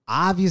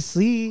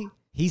 Obviously,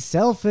 he's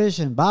selfish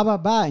and blah, blah,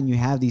 blah. And you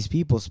have these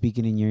people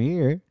speaking in your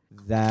ear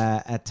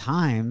that at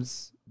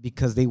times,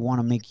 because they want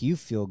to make you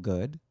feel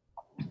good,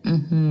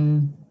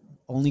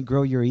 only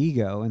grow your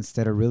ego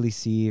instead of really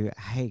see,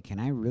 hey, can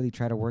I really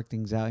try to work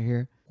things out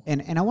here?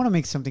 And I want to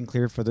make something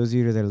clear for those of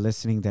you that are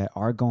listening that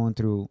are going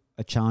through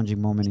a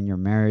challenging moment in your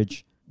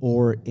marriage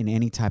or in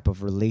any type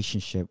of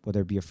relationship,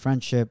 whether it be a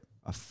friendship,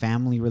 a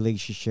family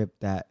relationship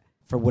that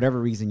for whatever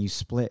reason you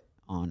split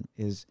on,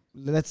 is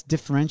let's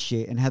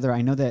differentiate. And Heather,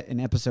 I know that in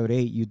episode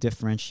 8 you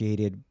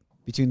differentiated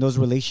between those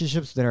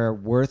relationships that are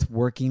worth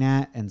working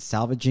at and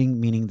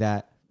salvaging, meaning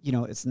that, you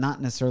know, it's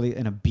not necessarily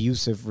an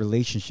abusive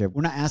relationship.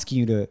 We're not asking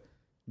you to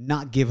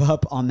not give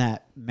up on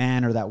that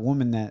man or that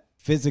woman that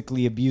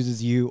physically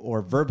abuses you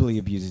or verbally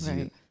abuses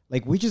you.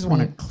 Like, we just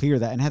want to clear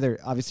that. And Heather,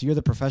 obviously you're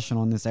the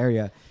professional in this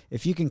area.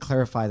 If you can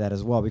clarify that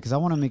as well, because I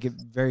want to make it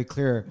very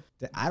clear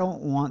that I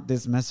don't want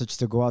this message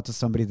to go out to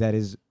somebody that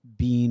is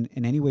being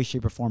in any way,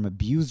 shape, or form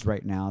abused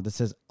right now that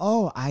says,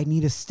 oh, I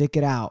need to stick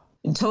it out.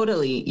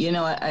 Totally. You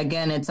know,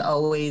 again, it's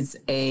always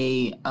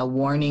a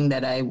warning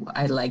that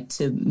I like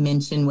to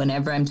mention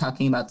whenever I'm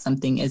talking about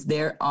something is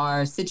there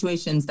are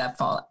situations that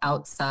fall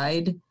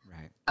outside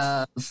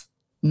of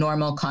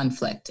normal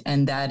conflict.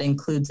 And that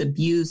includes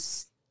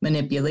abuse,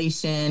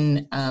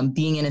 manipulation,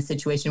 being in a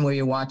situation where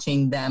you're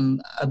watching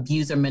them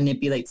abuse or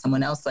manipulate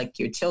someone else, like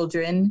your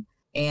children.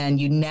 And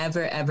you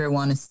never, ever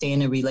want to stay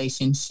in a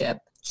relationship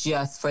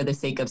just for the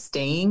sake of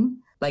staying.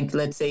 Like,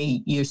 let's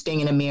say you're staying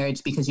in a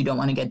marriage because you don't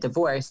want to get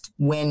divorced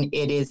when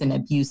it is an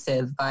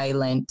abusive,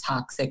 violent,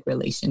 toxic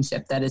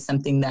relationship. That is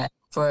something that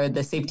for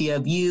the safety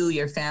of you,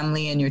 your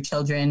family, and your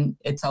children,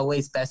 it's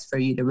always best for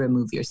you to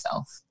remove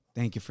yourself.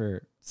 Thank you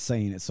for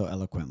saying it so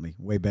eloquently.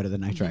 Way better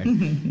than I tried.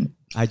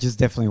 I just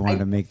definitely wanted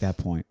to make that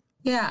point.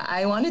 Yeah,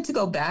 I wanted to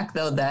go back,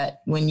 though,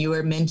 that when you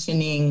were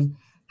mentioning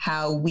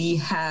how we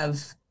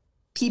have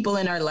people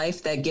in our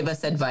life that give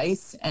us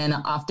advice, and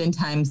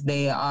oftentimes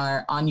they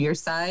are on your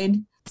side,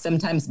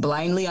 sometimes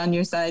blindly on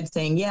your side,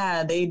 saying,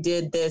 yeah, they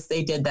did this,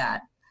 they did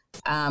that.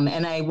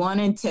 And I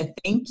wanted to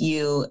thank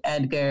you,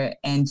 Edgar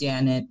and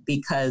Janet,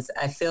 because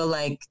I feel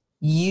like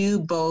you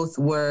both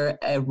were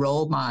a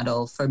role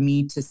model for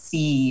me to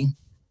see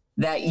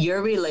that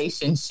your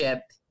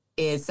relationship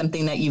is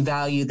something that you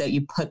value, that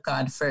you put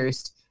God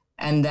first,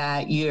 and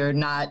that you're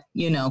not,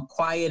 you know,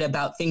 quiet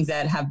about things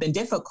that have been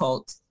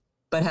difficult,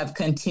 but have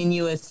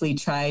continuously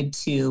tried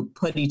to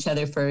put each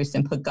other first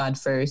and put God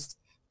first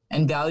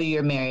and value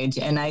your marriage.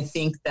 And I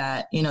think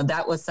that, you know,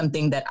 that was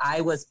something that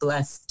I was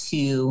blessed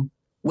to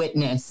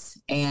witness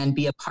and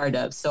be a part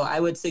of. So I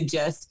would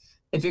suggest,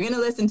 if you're going to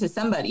listen to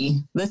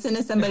somebody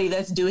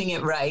that's doing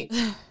it right,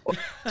 or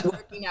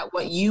working at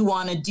what you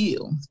want to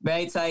do,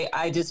 right? So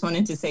I just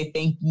wanted to say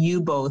thank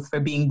you both for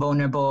being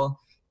vulnerable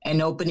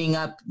and opening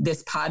up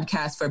this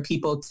podcast for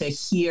people to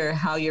hear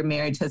how your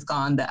marriage has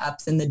gone, the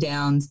ups and the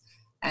downs,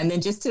 and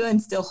then just to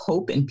instill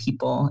hope in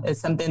people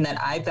is something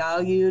that I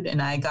valued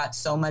and I got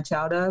so much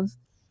out of,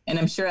 and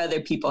I'm sure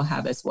other people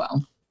have as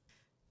well.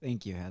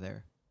 Thank you,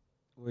 Heather.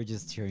 We're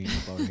just cheering you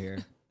up over here.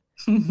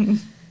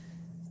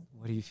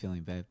 What are you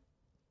feeling, babe?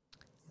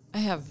 I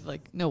have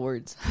like no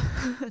words.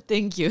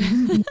 Thank you.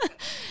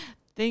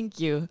 Thank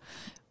you.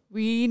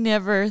 We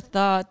never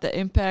thought the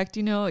impact,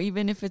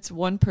 even if it's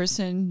one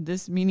person,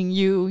 this meaning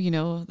you,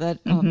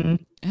 that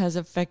has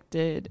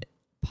affected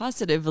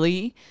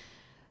positively.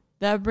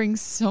 That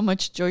brings so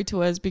much joy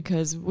to us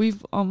because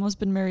we've almost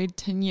been married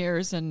 10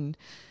 years and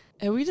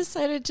we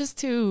decided just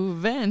to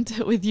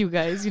vent with you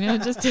guys,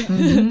 just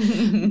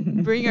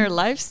to bring our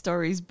life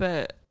stories.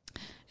 But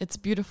it's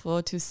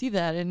beautiful to see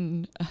that.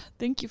 And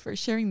thank you for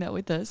sharing that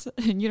with us.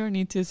 And you don't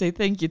need to say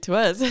thank you to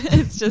us.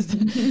 It's just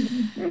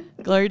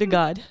glory to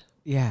God.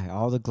 Yeah,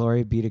 all the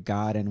glory be to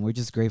God. And we're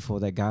just grateful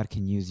that God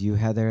can use you,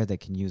 Heather, that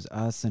can use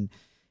us. And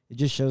it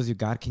just shows you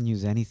God can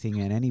use anything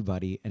and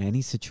anybody in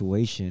any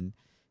situation,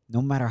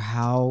 no matter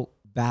how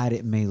bad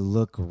it may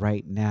look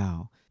right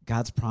now.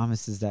 God's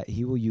promise is that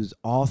he will use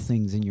all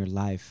things in your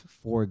life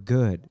for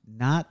good.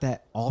 Not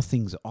that all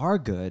things are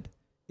good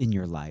in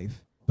your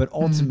life, but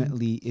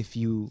ultimately, if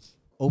you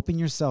open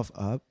yourself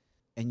up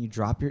and you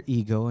drop your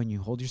ego and you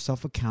hold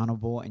yourself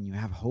accountable and you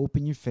have hope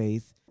in your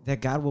faith, that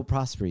God will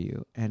prosper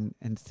you. And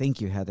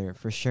thank you, Heather,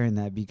 for sharing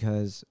that,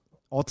 because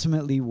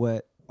ultimately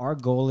what our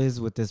goal is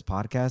with this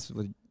podcast,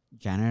 with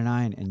Janet and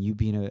I, and you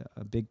being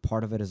a big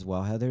part of it as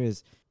well, Heather,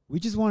 is we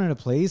just wanted a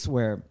place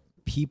where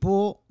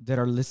people that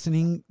are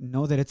listening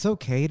know that it's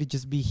okay to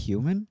just be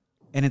human,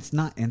 and it's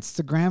not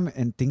Instagram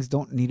and things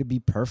don't need to be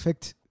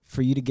perfect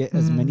for you to get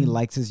as many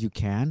likes as you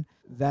can,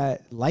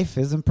 that life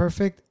isn't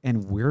perfect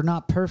and we're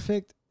not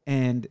perfect.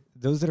 And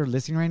those that are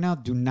listening right now,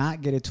 do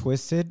not get it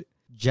twisted.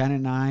 Jen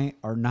and I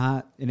are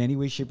not in any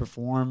way, shape, or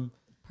form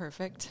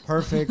perfect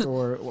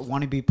or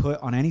want to be put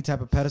on any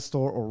type of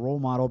pedestal or role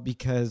model,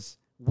 because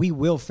we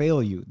will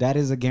fail you. That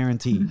is a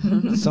guarantee.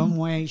 Some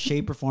way,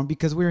 shape, or form,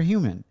 because we're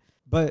human.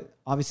 But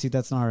obviously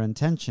that's not our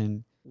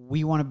intention.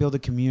 We want to build a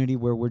community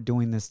where we're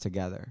doing this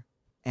together.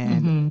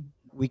 And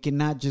we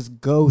cannot just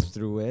go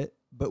through it,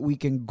 but we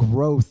can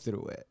grow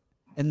through it.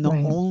 And the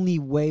only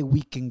way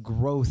we can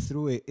grow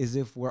through it is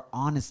if we're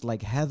honest,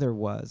 like Heather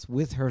was,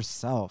 with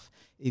herself.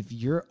 If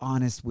you're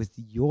honest with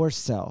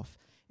yourself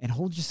and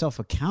hold yourself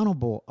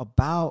accountable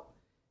about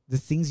the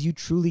things you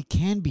truly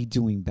can be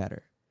doing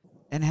better.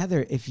 And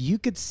Heather, if you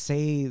could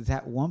say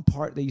that one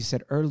part that you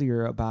said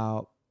earlier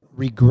about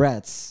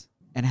regrets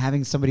and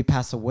having somebody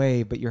pass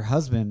away, but your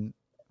husband,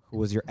 who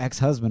was your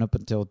ex-husband up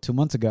until 2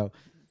 months ago,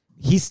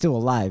 he's still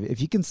alive.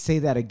 If you can say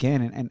that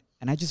again,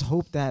 and I just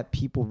hope that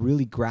people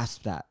really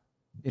grasp that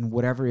in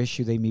whatever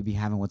issue they may be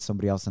having with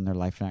somebody else in their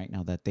life right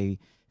now that they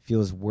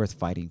feel is worth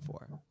fighting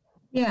for.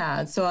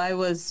 Yeah, so I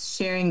was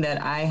sharing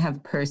that I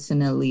have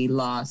personally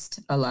lost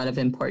a lot of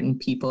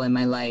important people in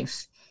my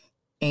life,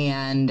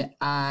 and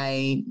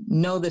I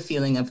know the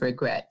feeling of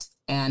regret.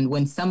 And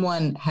when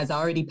someone has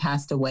already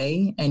passed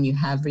away and you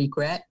have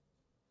regret,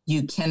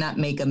 you cannot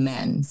make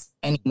amends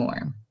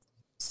anymore.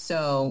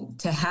 So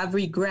to have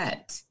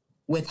regret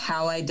with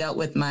how I dealt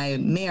with my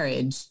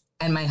marriage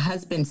and my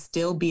husband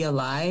still be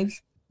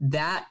alive,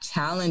 that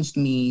challenged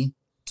me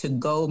to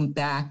go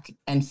back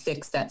and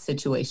fix that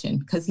situation,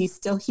 because he's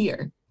still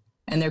here.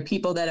 And there are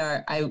people that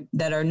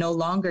are no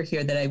longer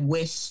here that I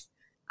wish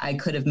I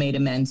could have made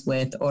amends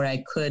with, or I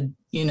could,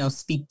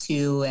 speak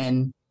to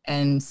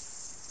and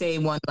say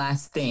one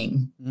last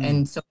thing.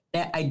 And so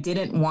I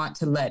didn't want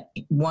to let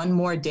one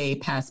more day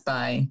pass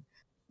by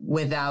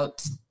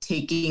without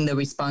taking the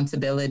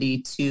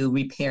responsibility to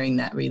repairing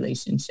that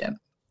relationship.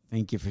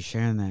 Thank you for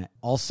sharing that.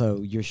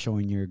 Also, you're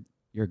showing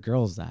your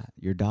girls that,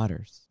 your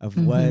daughters, of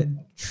what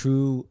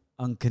true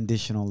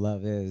unconditional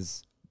love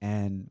is,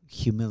 and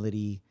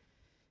humility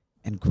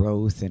and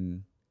growth.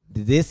 And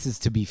this is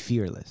to be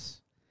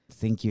fearless.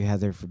 Thank you,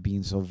 Heather, for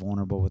being so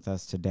vulnerable with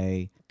us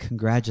today.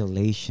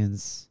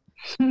 Congratulations.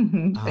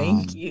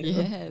 Thank you.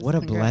 Yes, What a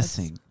congrats.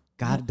 blessing.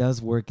 God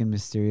does work in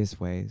mysterious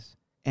ways.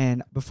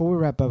 And before we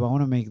wrap up, I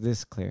want to make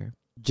this clear.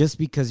 Just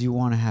because you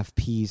want to have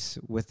peace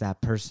with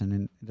that person,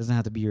 and it doesn't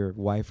have to be your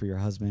wife or your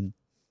husband,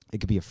 it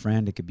could be a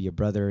friend, it could be a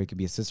brother, it could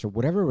be a sister,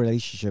 whatever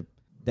relationship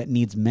that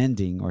needs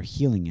mending or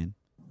healing in.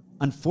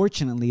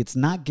 Unfortunately, it's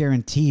not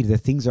guaranteed that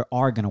things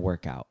are going to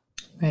work out.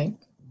 Right.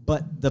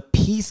 But the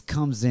peace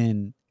comes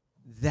in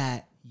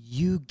that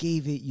you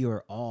gave it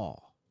your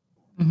all.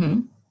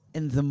 And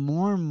the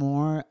more and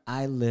more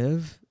I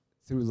live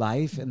through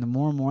life, and the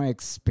more I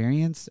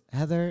experience,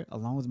 Heather,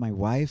 along with my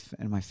wife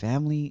and my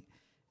family,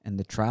 and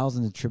the trials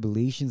and the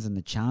tribulations and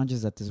the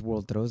challenges that this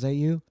world throws at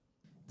you,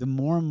 the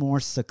more and more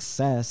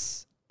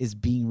success is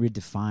being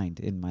redefined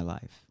in my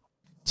life.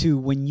 To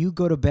when you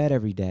go to bed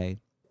every day,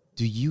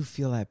 do you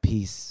feel at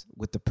peace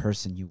with the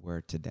person you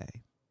were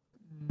today?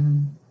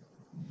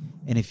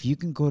 And if you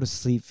can go to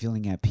sleep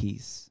feeling at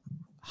peace,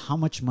 how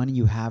much money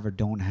you have or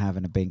don't have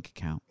in a bank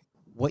account,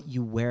 what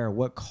you wear,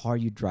 what car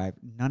you drive,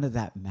 none of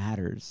that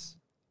matters,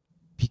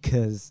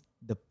 because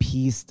the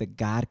peace that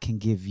God can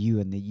give you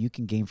and that you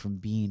can gain from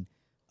being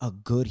a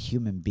good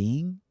human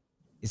being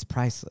is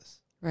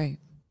priceless. Right.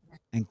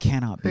 And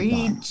cannot be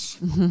bought. Preach.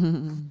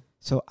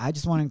 So I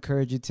just want to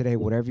encourage you today,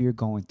 whatever you're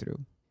going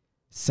through,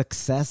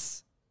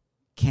 success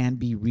can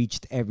be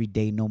reached every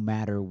day, no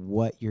matter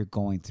what you're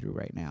going through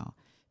right now.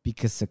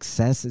 because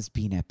success is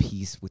being at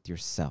peace with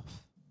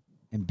yourself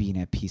and being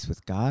at peace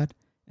with God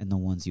and the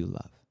ones you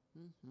love.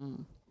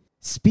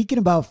 Speaking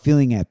about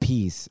feeling at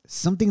peace,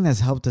 something that's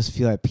helped us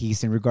feel at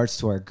peace in regards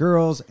to our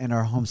girls and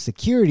our home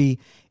security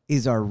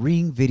is our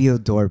Ring Video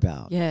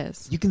Doorbell.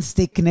 Yes. You can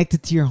stay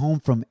connected to your home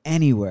from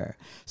anywhere.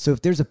 So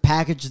if there's a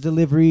package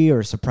delivery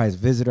or a surprise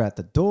visitor at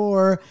the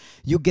door,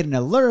 you'll get an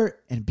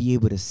alert and be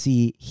able to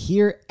see,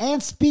 hear,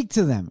 and speak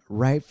to them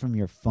right from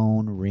your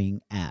phone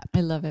Ring app.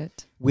 I love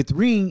it. With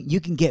Ring, you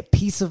can get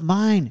peace of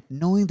mind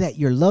knowing that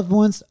your loved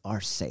ones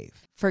are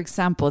safe. For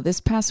example,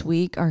 this past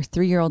week, our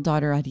 3-year-old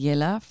daughter,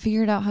 Ariela,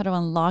 figured out how to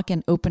unlock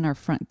and open our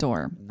front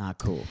door. Not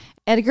cool.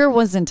 Edgar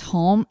wasn't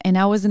home, and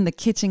I was in the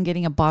kitchen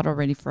getting a bottle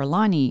ready for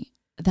Alani.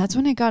 That's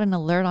when I got an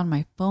alert on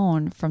my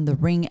phone from the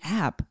Ring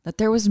app that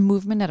there was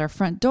movement at our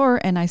front door,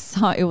 and I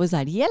saw it was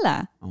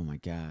Ariela. Oh my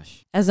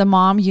gosh. As a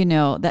mom, you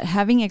know that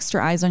having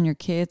extra eyes on your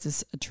kids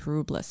is a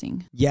true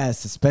blessing.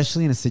 Yes,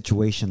 especially in a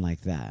situation like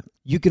that.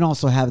 You can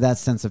also have that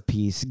sense of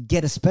peace.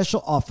 Get a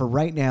special offer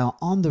right now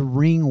on the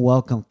Ring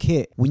Welcome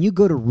Kit when you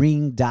go to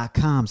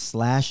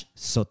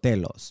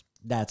ring.com/Sotelos.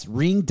 That's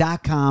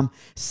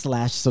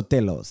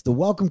ring.com/Sotelos. The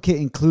welcome kit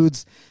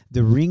includes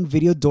the Ring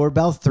Video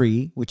Doorbell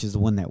 3, which is the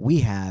one that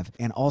we have,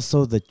 and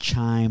also the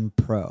Chime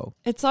Pro.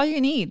 It's all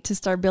you need to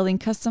start building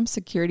custom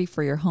security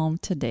for your home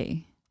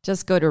today.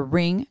 Just go to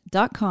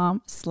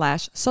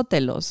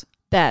ring.com/Sotelos.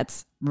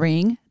 That's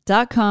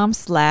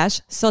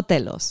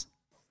ring.com/Sotelos.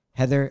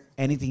 Heather,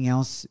 anything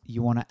else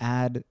you want to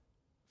add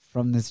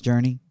from this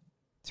journey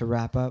to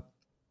wrap up?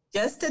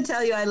 Just to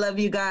tell you, I love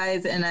you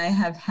guys, and I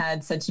have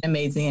had such an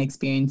amazing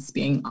experience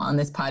being on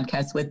this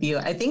podcast with you.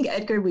 I think,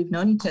 Edgar, we've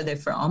known each other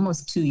for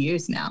almost 2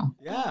 years now.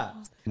 Yeah.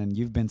 And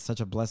you've been such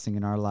a blessing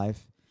in our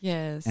life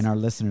Yes. and our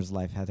listeners'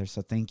 life, Heather.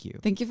 So thank you.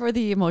 Thank you for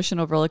the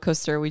emotional roller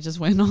coaster we just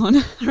went on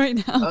right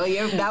now. Oh,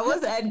 yeah, that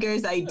was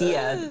Edgar's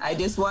idea. I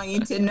just want you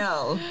to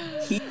know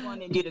he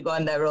wanted you to go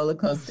on that roller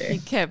coaster. He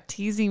kept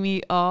teasing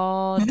me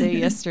all day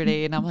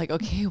yesterday, and I'm like,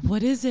 okay,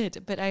 what is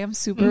it? But I am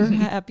super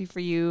happy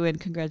for you, and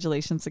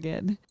congratulations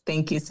again.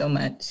 Thank you so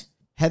much.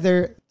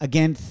 Heather,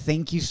 again,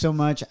 thank you so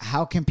much.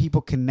 How can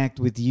people connect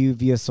with you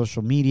via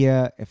social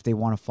media if they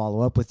want to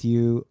follow up with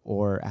you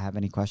or have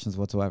any questions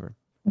whatsoever?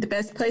 The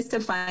best place to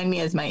find me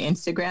is my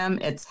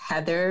Instagram. It's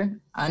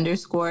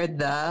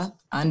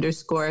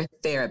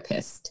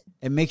Heather_the_therapist.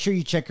 And make sure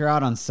you check her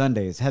out on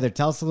Sundays. Heather,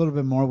 tell us a little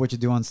bit more what you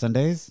do on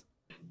Sundays.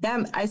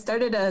 Yeah, I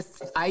started a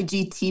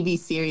IGTV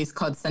series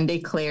called Sunday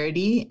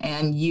Clarity,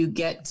 and you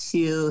get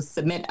to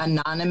submit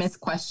anonymous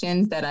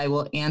questions that I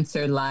will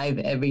answer live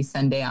every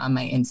Sunday on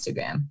my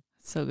Instagram.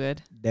 So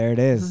good. There it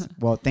is.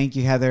 Well, thank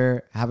you,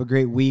 Heather. Have a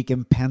great week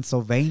in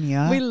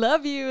Pennsylvania. We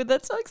love you.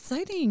 That's so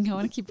exciting. I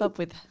want to keep up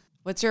with.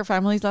 What's your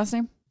family's last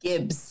name?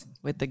 Gibbs.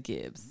 With the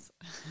Gibbs.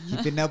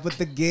 Keeping up with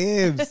the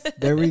Gibbs.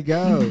 There we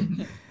go.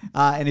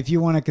 And if you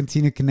want to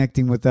continue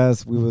connecting with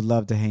us, we would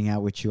love to hang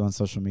out with you on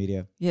social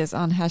media. Yes,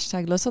 on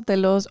hashtag Los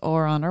Sotelos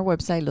or on our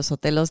website,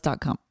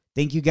 losotelos.com.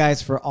 Thank you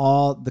guys for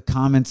all the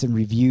comments and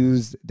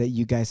reviews that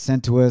you guys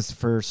sent to us,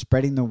 for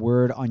spreading the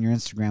word on your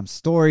Instagram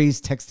stories,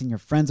 texting your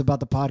friends about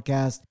the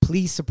podcast.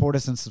 Please support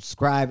us and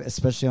subscribe,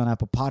 especially on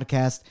Apple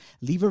Podcasts.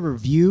 Leave a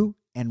review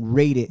and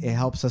rate it. It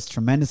helps us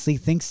tremendously.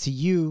 Thanks to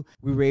you,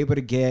 we were able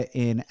to get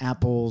in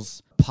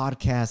Apple's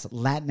podcast,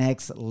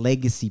 Latinx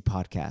Legacy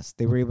Podcast.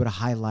 They were able to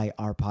highlight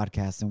our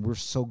podcast, and we're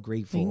so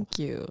grateful. Thank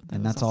you.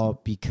 And that's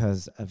all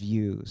because of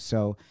you.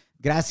 So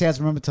gracias.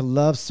 Remember to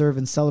love, serve,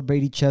 and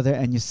celebrate each other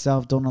and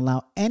yourself. Don't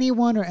allow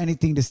anyone or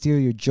anything to steal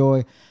your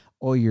joy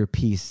or your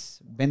peace.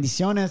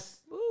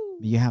 Bendiciones.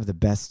 May you have the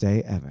best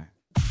day ever.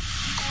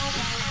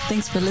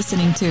 Thanks for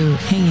listening to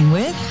Hanging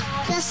With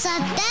The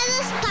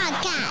Sotelos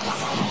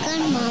Podcast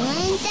con Mama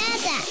and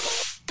Dada.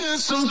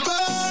 It's the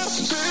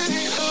best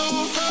day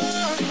over.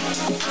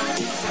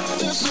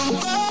 It's the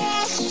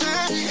best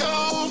day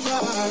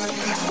over.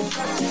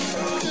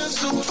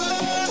 It's the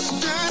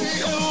best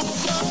day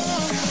over.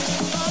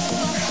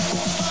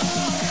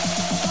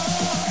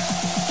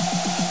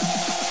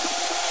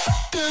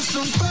 It's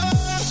the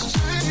best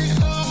day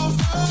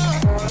over.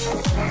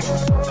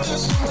 It's the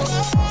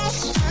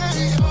best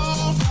day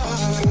over.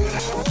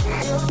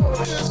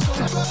 It's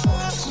the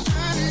best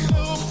day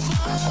over.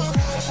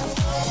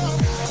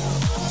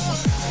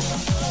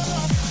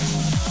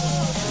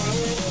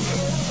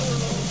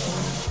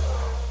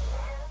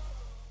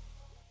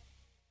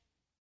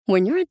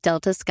 When you're a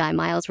Delta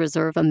SkyMiles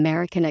Reserve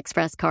American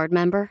Express card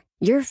member,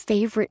 your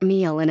favorite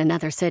meal in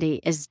another city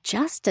is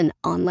just an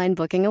online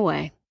booking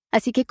away.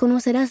 Así que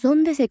conocerás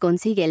dónde se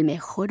consigue el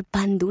mejor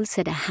pan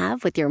dulce to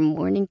have with your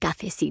morning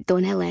cafecito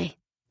en LA.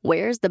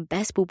 Where's the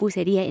best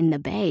pupusería in the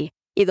Bay?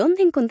 Y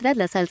dónde encontrar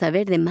la salsa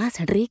verde más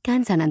rica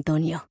en San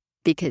Antonio.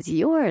 Because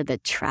you're the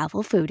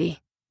travel foodie.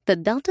 The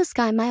Delta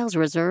SkyMiles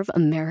Reserve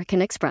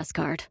American Express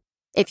card.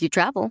 If you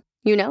travel,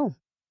 you know.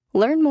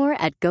 Learn more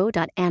at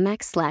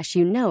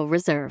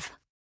go.amex/reserve.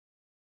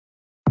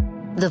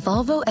 The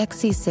Volvo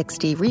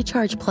XC60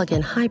 Recharge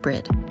Plug-in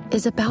Hybrid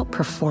is about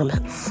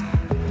performance.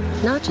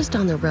 Not just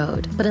on the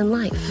road, but in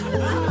life.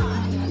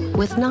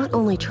 with not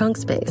only trunk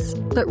space,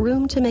 but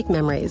room to make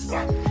memories.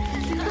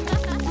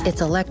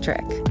 It's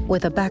electric,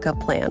 with a backup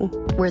plan,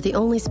 where the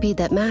only speed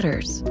that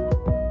matters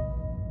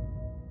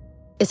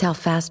is how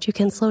fast you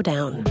can slow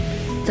down.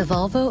 The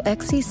Volvo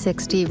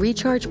XC60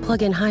 Recharge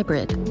Plug-in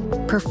Hybrid.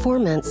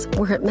 Performance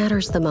where it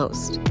matters the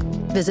most.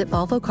 Visit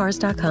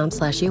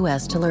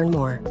volvocars.com/US to learn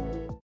more.